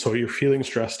use. So you're feeling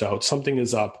stressed out, something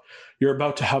is up, you're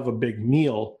about to have a big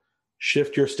meal,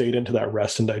 shift your state into that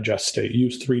rest and digest state.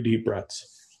 Use 3 deep breaths.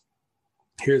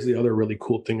 Here's the other really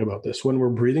cool thing about this. When we're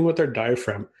breathing with our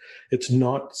diaphragm, it's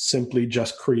not simply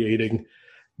just creating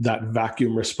that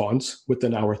vacuum response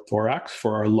within our thorax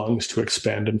for our lungs to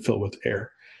expand and fill with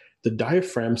air. The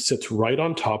diaphragm sits right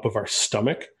on top of our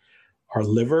stomach, our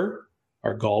liver,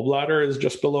 our gallbladder is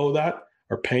just below that,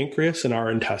 our pancreas, and our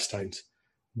intestines.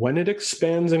 When it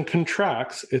expands and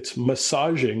contracts, it's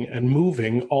massaging and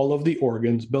moving all of the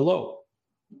organs below.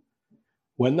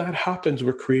 When that happens,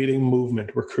 we're creating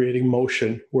movement, we're creating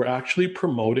motion, we're actually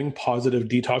promoting positive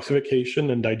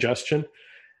detoxification and digestion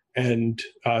and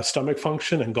stomach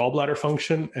function and gallbladder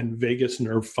function and vagus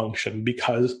nerve function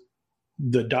because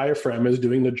the diaphragm is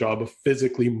doing the job of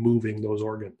physically moving those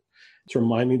organs. It's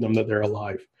reminding them that they're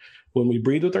alive. When we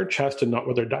breathe with our chest and not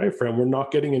with our diaphragm, we're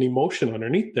not getting any motion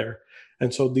underneath there.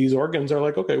 And so these organs are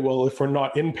like, okay, well, if we're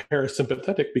not in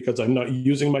parasympathetic because I'm not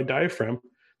using my diaphragm,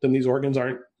 then these organs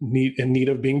aren't in need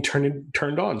of being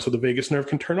turned on. So the vagus nerve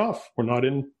can turn off. We're not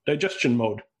in digestion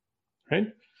mode, right?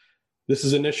 This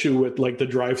is an issue with like the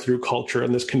drive-through culture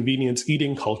and this convenience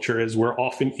eating culture is we're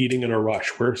often eating in a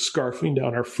rush. We're scarfing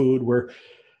down our food. We're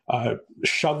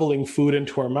shoveling food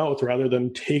into our mouth rather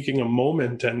than taking a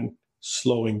moment and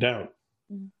slowing down.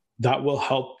 That will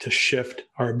help to shift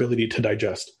our ability to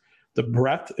digest. The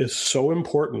breath is so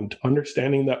important,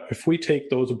 understanding that if we take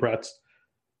those breaths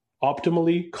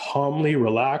optimally, calmly,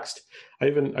 relaxed.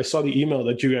 I saw the email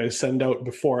that you guys send out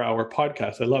before our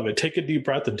podcast. I love it. Take a deep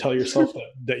breath and tell yourself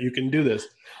that you can do this.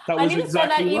 That was I need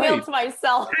exactly to send that email to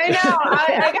myself. I know.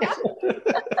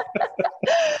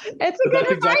 It's a good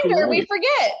reminder. Exactly right.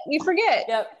 We forget.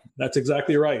 Yep. That's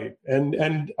exactly right.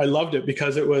 And I loved it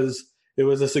because it was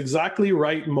this exactly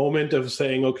right moment of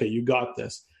saying, okay, you got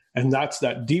this. And that's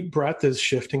that deep breath is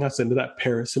shifting us into that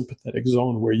parasympathetic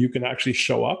zone where you can actually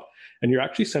show up and you're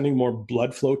actually sending more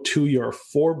blood flow to your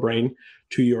forebrain,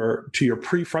 to your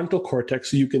prefrontal cortex,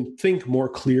 so you can think more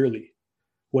clearly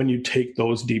when you take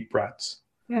those deep breaths.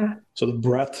 Yeah. So the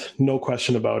breath, no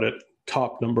question about it,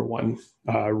 top number one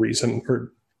reason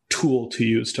or tool to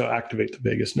use to activate the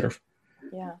vagus nerve.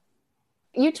 Yeah.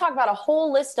 You talk about a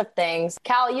whole list of things.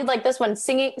 Cal, you'd like this one,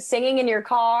 singing in your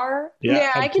car?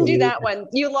 Yeah, I can do that one.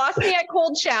 You lost me at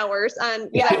cold showers. I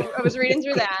was reading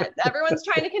through that. Everyone's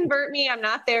trying to convert me. I'm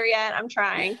not there yet. I'm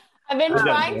trying. I've been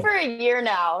trying for a year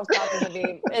now.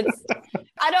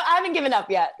 I haven't given up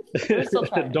yet. We're still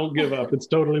trying. Don't give up. It's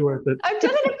totally worth it. I've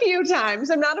done it a few times.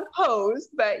 I'm not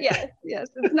opposed, but yes,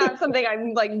 it's not something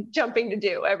I'm like jumping to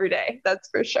do every day. That's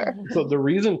for sure. So the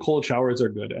reason cold showers are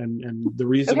good, and the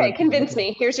reason. Okay, convince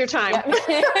me. Here's your time.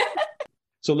 Yeah.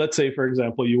 So let's say, for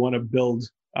example, you want to build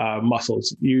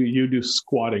muscles. You do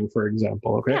squatting, for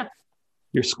example. Okay. Yeah.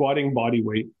 Your squatting body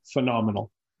weight, phenomenal.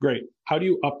 Great. How do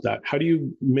you up that? How do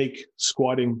you make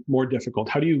squatting more difficult?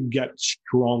 How do you get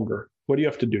stronger? What do you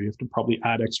have to do? You have to probably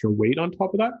add extra weight on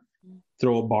top of that,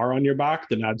 throw a bar on your back,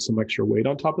 then add some extra weight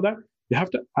on top of that. You have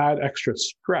to add extra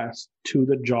stress to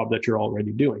the job that you're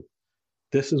already doing.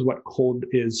 This is what cold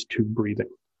is to breathing.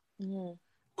 Mm-hmm.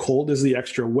 Cold is the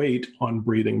extra weight on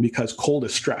breathing because cold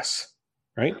is stress,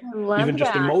 right? Even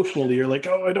just emotionally, you're like,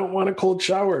 oh, I don't want a cold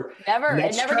shower.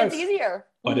 It never gets easier.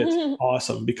 But it's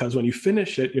awesome because when you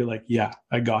finish it, you're like, yeah,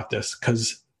 I got this.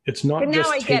 Because it's not but just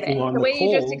now I get it. on the way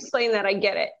cold. You just explained that, I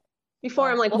get it.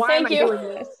 Before I'm like, why am I doing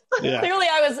this? Yeah. Clearly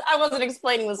I wasn't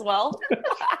explaining this well.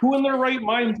 Who in their right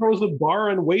mind throws a bar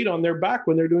and weight on their back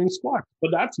when they're doing squats?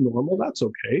 But that's normal. That's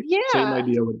okay. Yeah. Same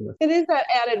idea with this. It is that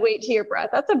added weight to your breath.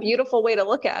 That's a beautiful way to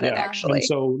look at it, actually. And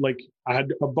so like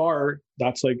add a bar,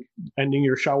 that's like ending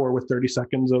your shower with 30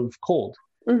 seconds of cold.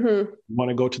 Mm-hmm. You want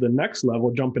to go to the next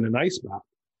level, jump in an ice bath.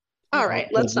 All right,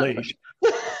 let's not push.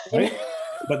 Right?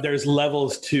 But there's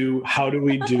levels to how do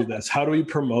we do this? How do we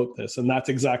promote this? And that's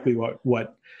exactly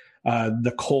what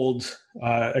the cold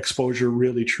exposure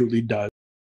really, truly does.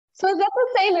 So is that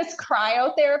the same as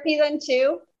cryotherapy then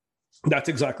too? That's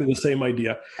exactly the same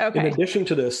idea. Okay. In addition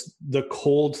to this, the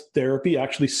cold therapy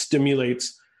actually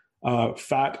stimulates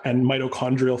fat and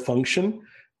mitochondrial function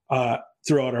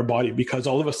throughout our body because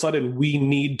all of a sudden we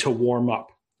need to warm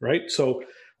up, right? So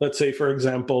let's say, for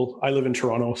example, I live in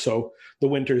Toronto, so the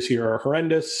winters here are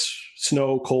horrendous,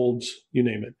 snow, cold, you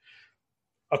name it.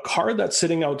 A car that's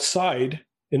sitting outside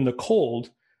in the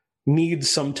cold needs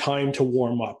some time to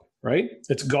warm up, right?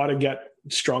 It's got to get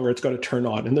stronger. It's got to turn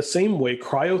on. In the same way,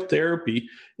 cryotherapy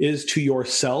is to your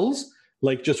cells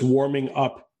like just warming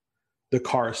up the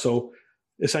car. So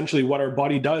essentially what our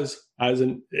body does,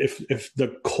 if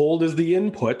the cold is the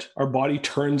input, our body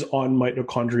turns on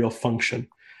mitochondrial function.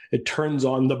 It turns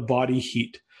on the body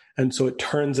heat. And so it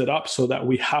turns it up so that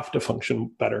we have to function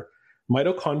better.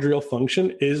 Mitochondrial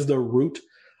function is the root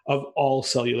of all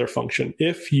cellular function.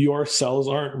 If your cells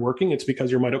aren't working, it's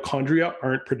because your mitochondria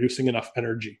aren't producing enough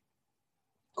energy.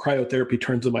 Cryotherapy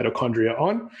turns the mitochondria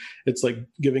on. It's like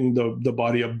giving the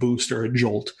body a boost or a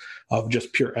jolt of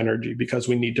just pure energy because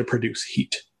we need to produce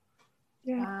heat.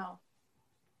 Yeah. Wow.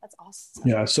 That's awesome.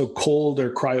 Yeah. So cold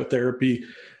or cryotherapy,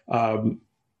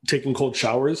 taking cold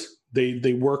showers,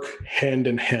 they work hand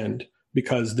in hand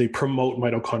because they promote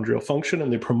mitochondrial function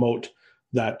and they promote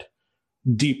that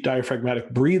deep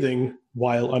diaphragmatic breathing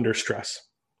while under stress.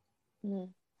 Mm.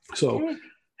 So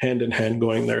hand in hand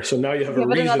going there. So now you have a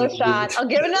reason. Another shot. I'll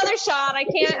give another shot. I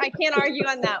can't argue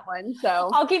on that one. So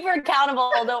I'll keep her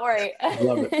accountable. Don't worry. I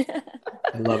love it.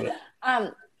 I love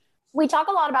it. We talk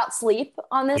a lot about sleep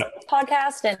on this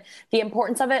podcast and the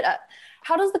importance of it.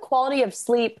 How does the quality of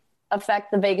sleep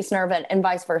affect the vagus nerve and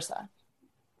vice versa?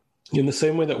 In the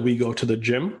same way that we go to the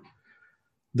gym,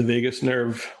 the vagus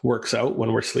nerve works out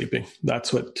when we're sleeping.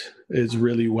 That's what is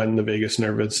really when the vagus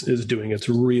nerve is doing its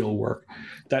real work.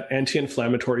 That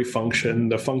anti-inflammatory function,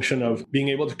 the function of being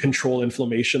able to control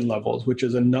inflammation levels, which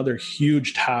is another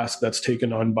huge task that's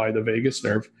taken on by the vagus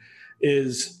nerve,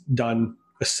 is done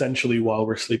essentially while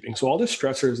we're sleeping. So all the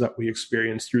stressors that we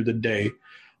experience through the day,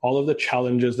 all of the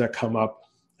challenges that come up,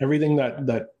 everything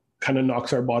that kind of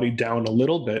knocks our body down a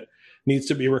little bit needs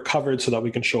to be recovered so that we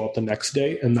can show up the next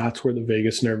day. And that's where the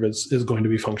vagus nerve is going to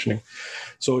be functioning.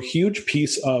 So a huge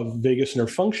piece of vagus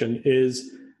nerve function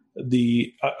is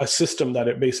a system that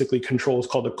it basically controls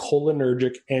called the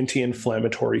cholinergic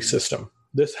anti-inflammatory system.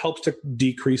 This helps to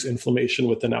decrease inflammation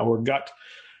within our gut,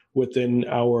 within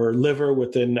our liver,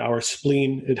 within our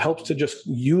spleen. It helps to just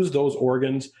use those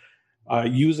organs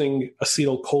using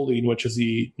acetylcholine, which is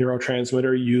the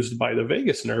neurotransmitter used by the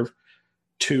vagus nerve,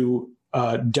 to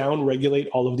down-regulate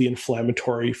all of the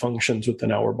inflammatory functions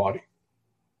within our body.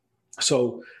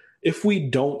 So if we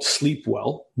don't sleep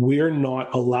well, we're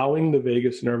not allowing the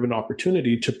vagus nerve an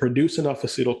opportunity to produce enough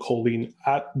acetylcholine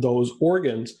at those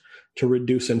organs to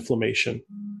reduce inflammation.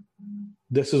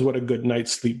 this is what a good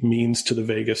night's sleep means to the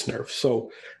vagus nerve. So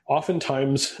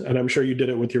oftentimes, and I'm sure you did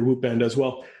it with your Whoop band as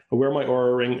well, I wear my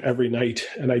Oura ring every night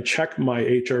and I check my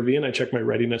HRV and I check my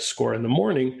readiness score in the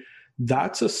morning.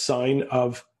 That's a sign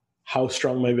of how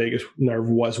strong my vagus nerve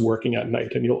was working at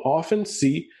night. And you'll often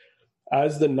see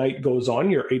as the night goes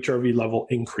on, your HRV level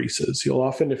increases. You'll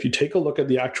often, if you take a look at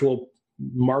the actual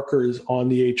markers on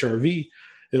the HRV,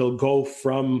 it'll go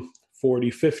from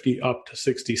 40, 50 up to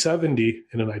 60, 70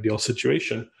 in an ideal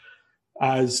situation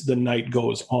as the night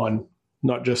goes on,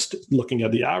 not just looking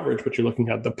at the average, but you're looking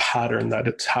at the pattern that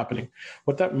it's happening.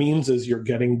 What that means is you're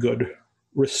getting good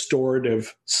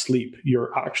restorative sleep.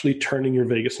 You're actually turning your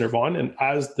vagus nerve on. And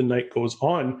as the night goes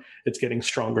on, it's getting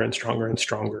stronger and stronger and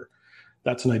stronger.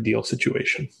 That's an ideal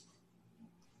situation.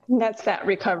 That's that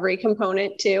recovery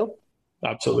component too.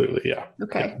 Absolutely. Yeah.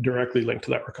 Okay. Yeah, directly linked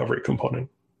to that recovery component.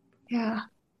 Yeah.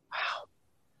 Wow.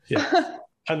 Yeah.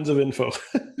 Tons of info.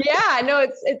 Yeah, no,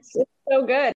 it's so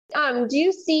good. Do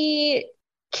you see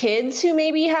kids who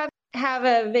maybe have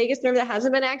a vagus nerve that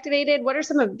hasn't been activated? What are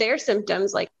some of their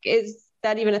symptoms? Like, is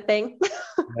that even a thing?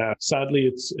 Yeah, sadly,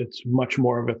 it's much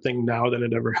more of a thing now than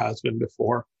it ever has been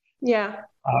before. Yeah.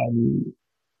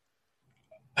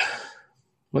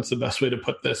 What's the best way to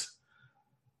put this?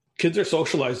 Kids are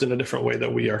socialized in a different way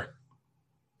than we are.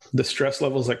 The stress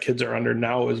levels that kids are under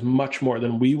now is much more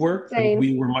than we were. And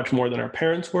we were much more than our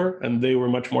parents were, and they were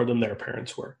much more than their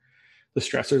parents were. The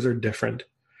stressors are different.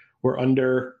 We're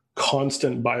under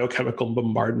constant biochemical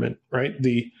bombardment, right?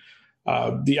 The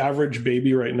average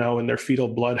baby right now in their fetal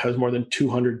blood has more than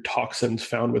 200 toxins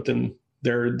found within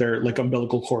their like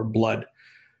umbilical cord blood.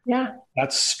 Yeah.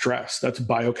 That's stress. That's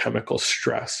biochemical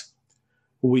stress.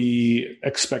 We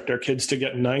expect our kids to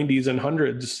get 90s and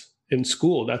 100s in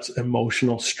school. That's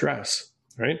emotional stress,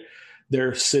 right?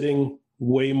 They're sitting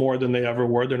way more than they ever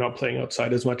were. They're not playing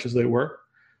outside as much as they were.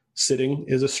 Sitting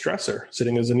is a stressor.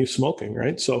 Sitting is the new smoking,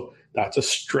 right? So that's a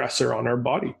stressor on our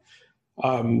body.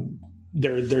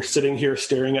 They're sitting here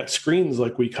staring at screens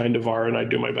like we kind of are, and I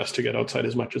do my best to get outside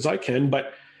as much as I can,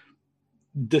 but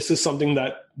this is something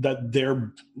that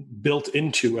they're built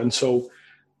into. And so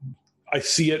I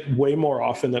see it way more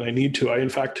often than I need to. I, in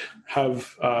fact,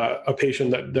 have a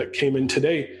patient that came in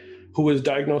today who was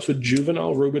diagnosed with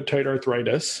juvenile rheumatoid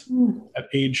arthritis at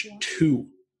age 2.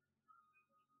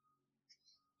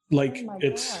 Like,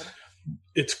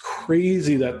 it's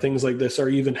crazy that things like this are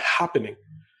even happening,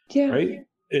 right?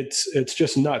 It's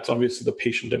just nuts. Obviously, the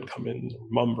patient didn't come in;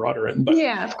 mom brought her in. But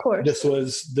yeah, of course. This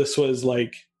was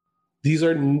like, these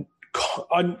are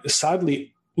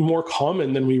sadly more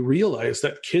common than we realize,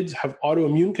 that kids have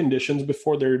autoimmune conditions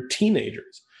before they're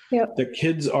teenagers. Yep. That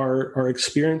kids are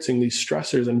experiencing these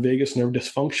stressors and vagus nerve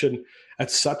dysfunction at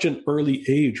such an early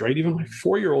age, right? Even my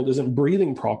 4-year-old isn't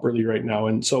breathing properly right now.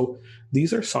 And so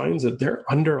these are signs that they're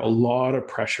under a lot of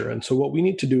pressure. And so what we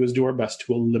need to do is do our best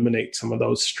to eliminate some of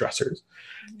those stressors,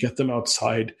 get them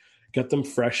outside, get them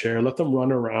fresh air, let them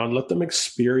run around, let them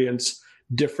experience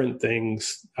different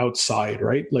things outside,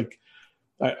 right? Like,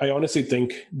 I honestly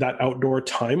think that outdoor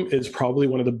time is probably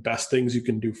one of the best things you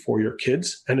can do for your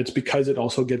kids. And it's because it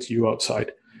also gets you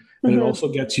outside, and it also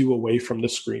gets you away from the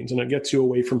screens, and it gets you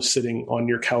away from sitting on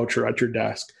your couch or at your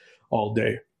desk all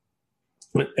day.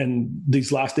 And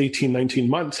these last 18, 19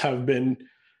 months have been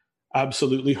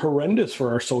absolutely horrendous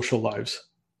for our social lives,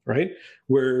 right?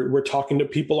 We're talking to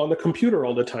people on the computer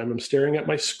all the time. I'm staring at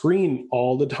my screen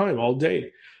all the time, all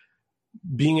day.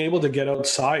 Being able to get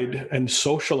outside and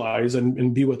socialize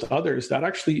and be with others, that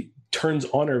actually turns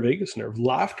on our vagus nerve.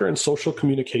 Laughter and social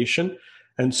communication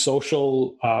and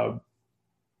social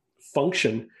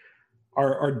function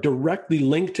are directly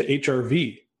linked to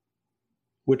HRV,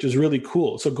 which is really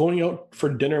cool. So going out for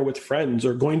dinner with friends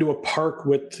or going to a park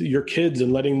with your kids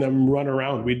and letting them run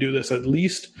around. We do this at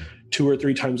least 2 or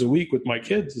 3 times a week with my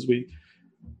kids, is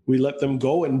we let them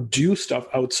go and do stuff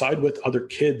outside with other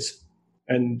kids,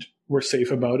 and we're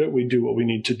safe about it. We do what we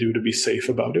need to do to be safe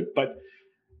about it. But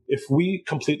if we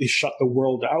completely shut the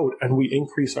world out and we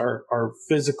increase our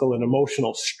physical and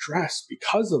emotional stress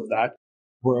because of that,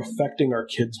 we're affecting our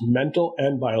kids' mental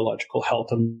and biological health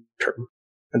in term.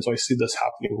 And so I see this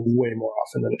happening way more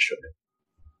often than it should.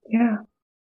 Yeah.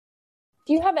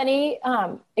 Do you have any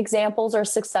examples or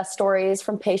success stories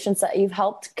from patients that you've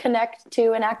helped connect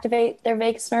to and activate their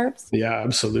vagus nerves? Yeah,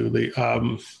 absolutely.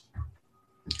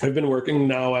 I've been working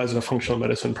now as a functional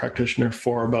medicine practitioner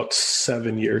for about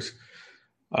 7 years.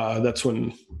 That's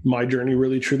when my journey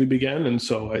really truly began. And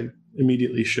so I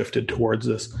immediately shifted towards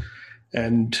this.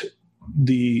 And let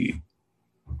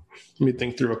me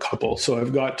think through a couple. So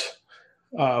I've got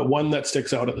one that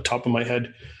sticks out at the top of my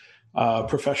head,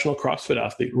 professional CrossFit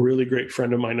athlete, really great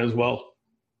friend of mine as well.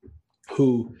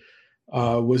 who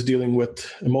was dealing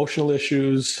with emotional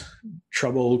issues,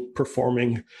 trouble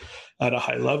performing at a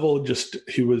high level.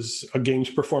 He was a games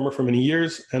performer for many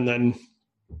years and then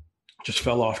just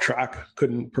fell off track,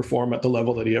 couldn't perform at the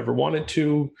level that he ever wanted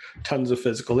to, tons of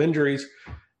physical injuries.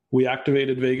 We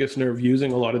activated vagus nerve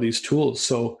using a lot of these tools.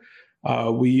 So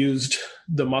we used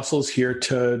the muscles here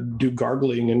to do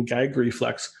gargling and gag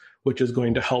reflex, which is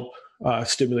going to help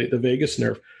stimulate the vagus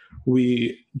nerve.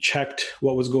 We checked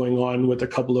what was going on with a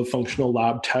couple of functional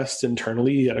lab tests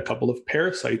internally. He had a couple of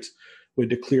parasites. We had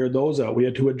to clear those out. We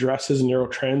had to address his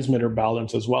neurotransmitter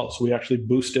balance as well. So we actually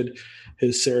boosted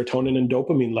his serotonin and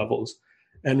dopamine levels.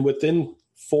 And within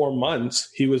 4 months,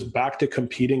 he was back to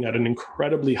competing at an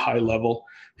incredibly high level.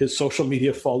 His social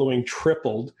media following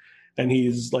tripled, and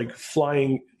he's like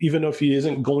flying. Even if he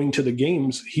isn't going to the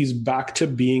games, he's back to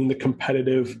being the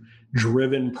competitive,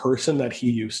 driven person that he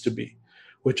used to be,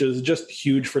 which is just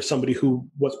huge for somebody who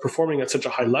was performing at such a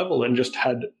high level and just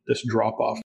had this drop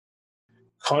off.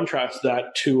 Contrast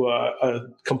that to a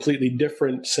completely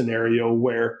different scenario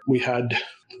where we had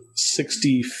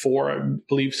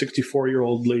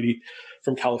 64-year-old lady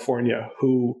from California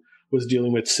who was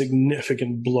dealing with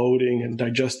significant bloating and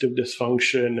digestive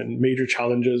dysfunction and major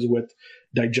challenges with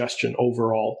digestion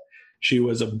overall. She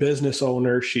was a business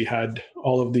owner. She had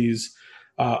all of these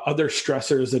other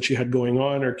stressors that she had going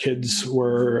on. Her kids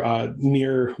were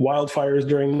near wildfires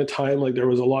during the time. Like, there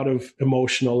was a lot of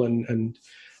emotional and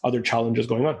other challenges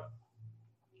going on.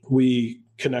 We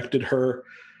connected her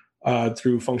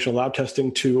through functional lab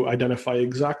testing to identify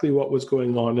exactly what was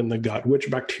going on in the gut, which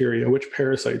bacteria, which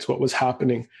parasites, what was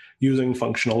happening using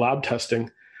functional lab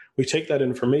testing. We take that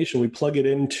information, we plug it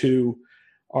into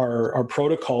our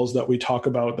protocols that we talk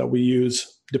about, that we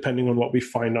use depending on what we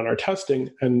find on our testing.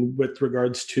 And with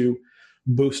regards to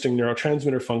boosting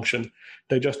neurotransmitter function,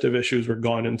 digestive issues were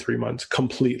gone in 3 months,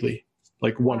 completely,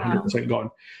 like 100%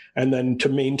 gone. And then to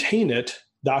maintain it,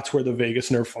 that's where the vagus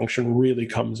nerve function really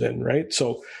comes in, right?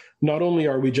 So not only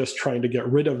are we just trying to get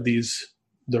rid of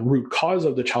the root cause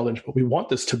of the challenge, but we want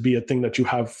this to be a thing that you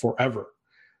have forever,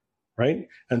 right?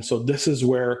 And so this is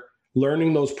where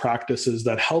learning those practices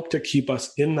that help to keep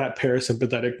us in that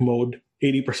parasympathetic mode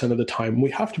 80% of the time,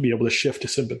 we have to be able to shift to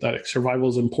sympathetic. Survival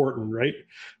is important, right?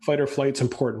 Fight or flight's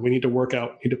important. We need to work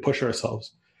out, we need to push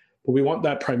ourselves. But we want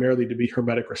that primarily to be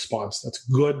hermetic response. That's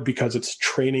good because it's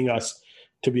training us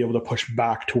to be able to push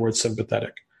back towards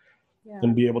sympathetic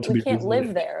and be able to we can't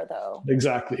live there, though.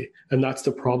 Exactly. And that's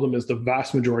the problem, is the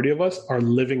vast majority of us are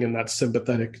living in that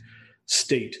sympathetic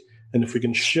state. And if we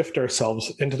can shift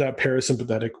ourselves into that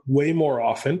parasympathetic way more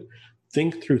often,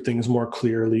 think through things more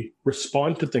clearly,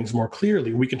 respond to things more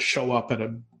clearly, we can show up at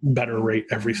a better rate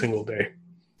every single day.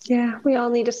 Yeah, we all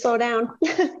need to slow down.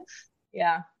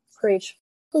 Yeah, preach.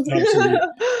 Absolutely.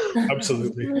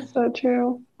 Absolutely. That's so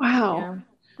true. Wow. Yeah.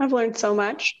 I've learned so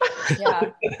much. Yeah.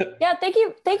 Thank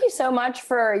you so much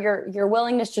for your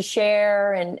willingness to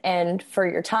share and for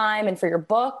your time and for your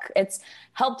book. It's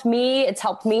helped me. It's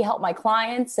helped me help my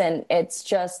clients. And it's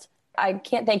just, I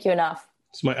can't thank you enough.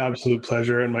 It's my absolute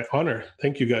pleasure and my honor.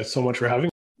 Thank you guys so much for having me.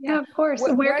 Yeah, of course.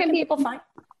 Where can people find?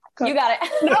 You got it.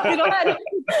 No, go ahead.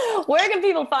 Where can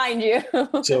people find you?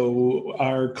 So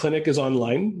our clinic is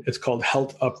online. It's called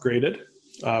Health Upgraded.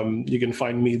 You can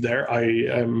find me there. I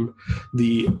am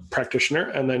the practitioner,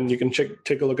 and then you can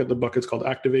take a look at the book. It's called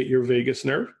Activate Your Vagus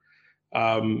Nerve.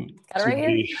 Got it right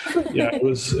here. Yeah, it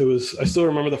was. I still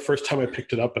remember the first time I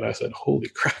picked it up, and I said, "Holy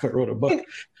crap! I wrote a book."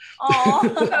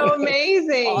 Oh, so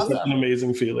amazing! Awesome. It's an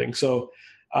amazing feeling. So,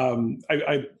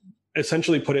 I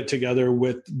essentially put it together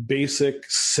with basic,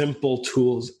 simple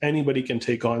tools anybody can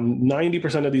take on.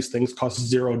 90% of these things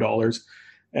cost $0.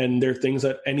 And they're things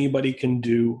that anybody can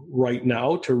do right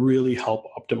now to really help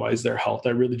optimize their health. I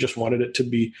really just wanted it to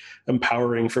be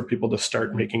empowering for people to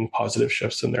start making positive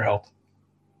shifts in their health.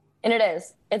 And it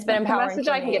is. It's been empowering. A message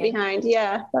I can get behind.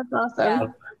 Yeah, that's awesome. Yeah.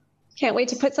 Can't wait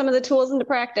to put some of the tools into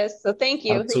practice. So thank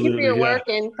you. Absolutely, thank you for your work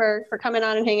and for coming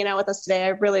on and hanging out with us today. I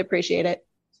really appreciate it.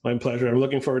 My pleasure. I'm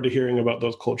looking forward to hearing about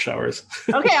those cold showers.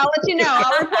 Okay, I'll let you know.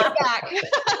 I'll report back.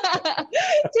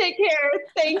 Take care.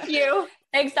 Thank you.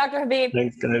 Thanks, Dr. Habib.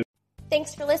 Thanks, guys.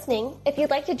 Thanks for listening. If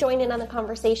you'd like to join in on the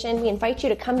conversation, we invite you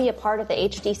to come be a part of the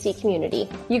HTC community.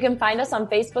 You can find us on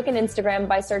Facebook and Instagram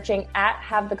by searching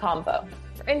 @HaveTheConvo.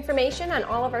 For information on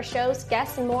all of our shows,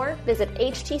 guests, and more, visit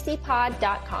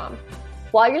htcpod.com.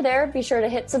 While you're there, be sure to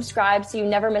hit subscribe so you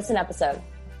never miss an episode.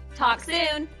 Talk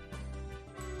soon.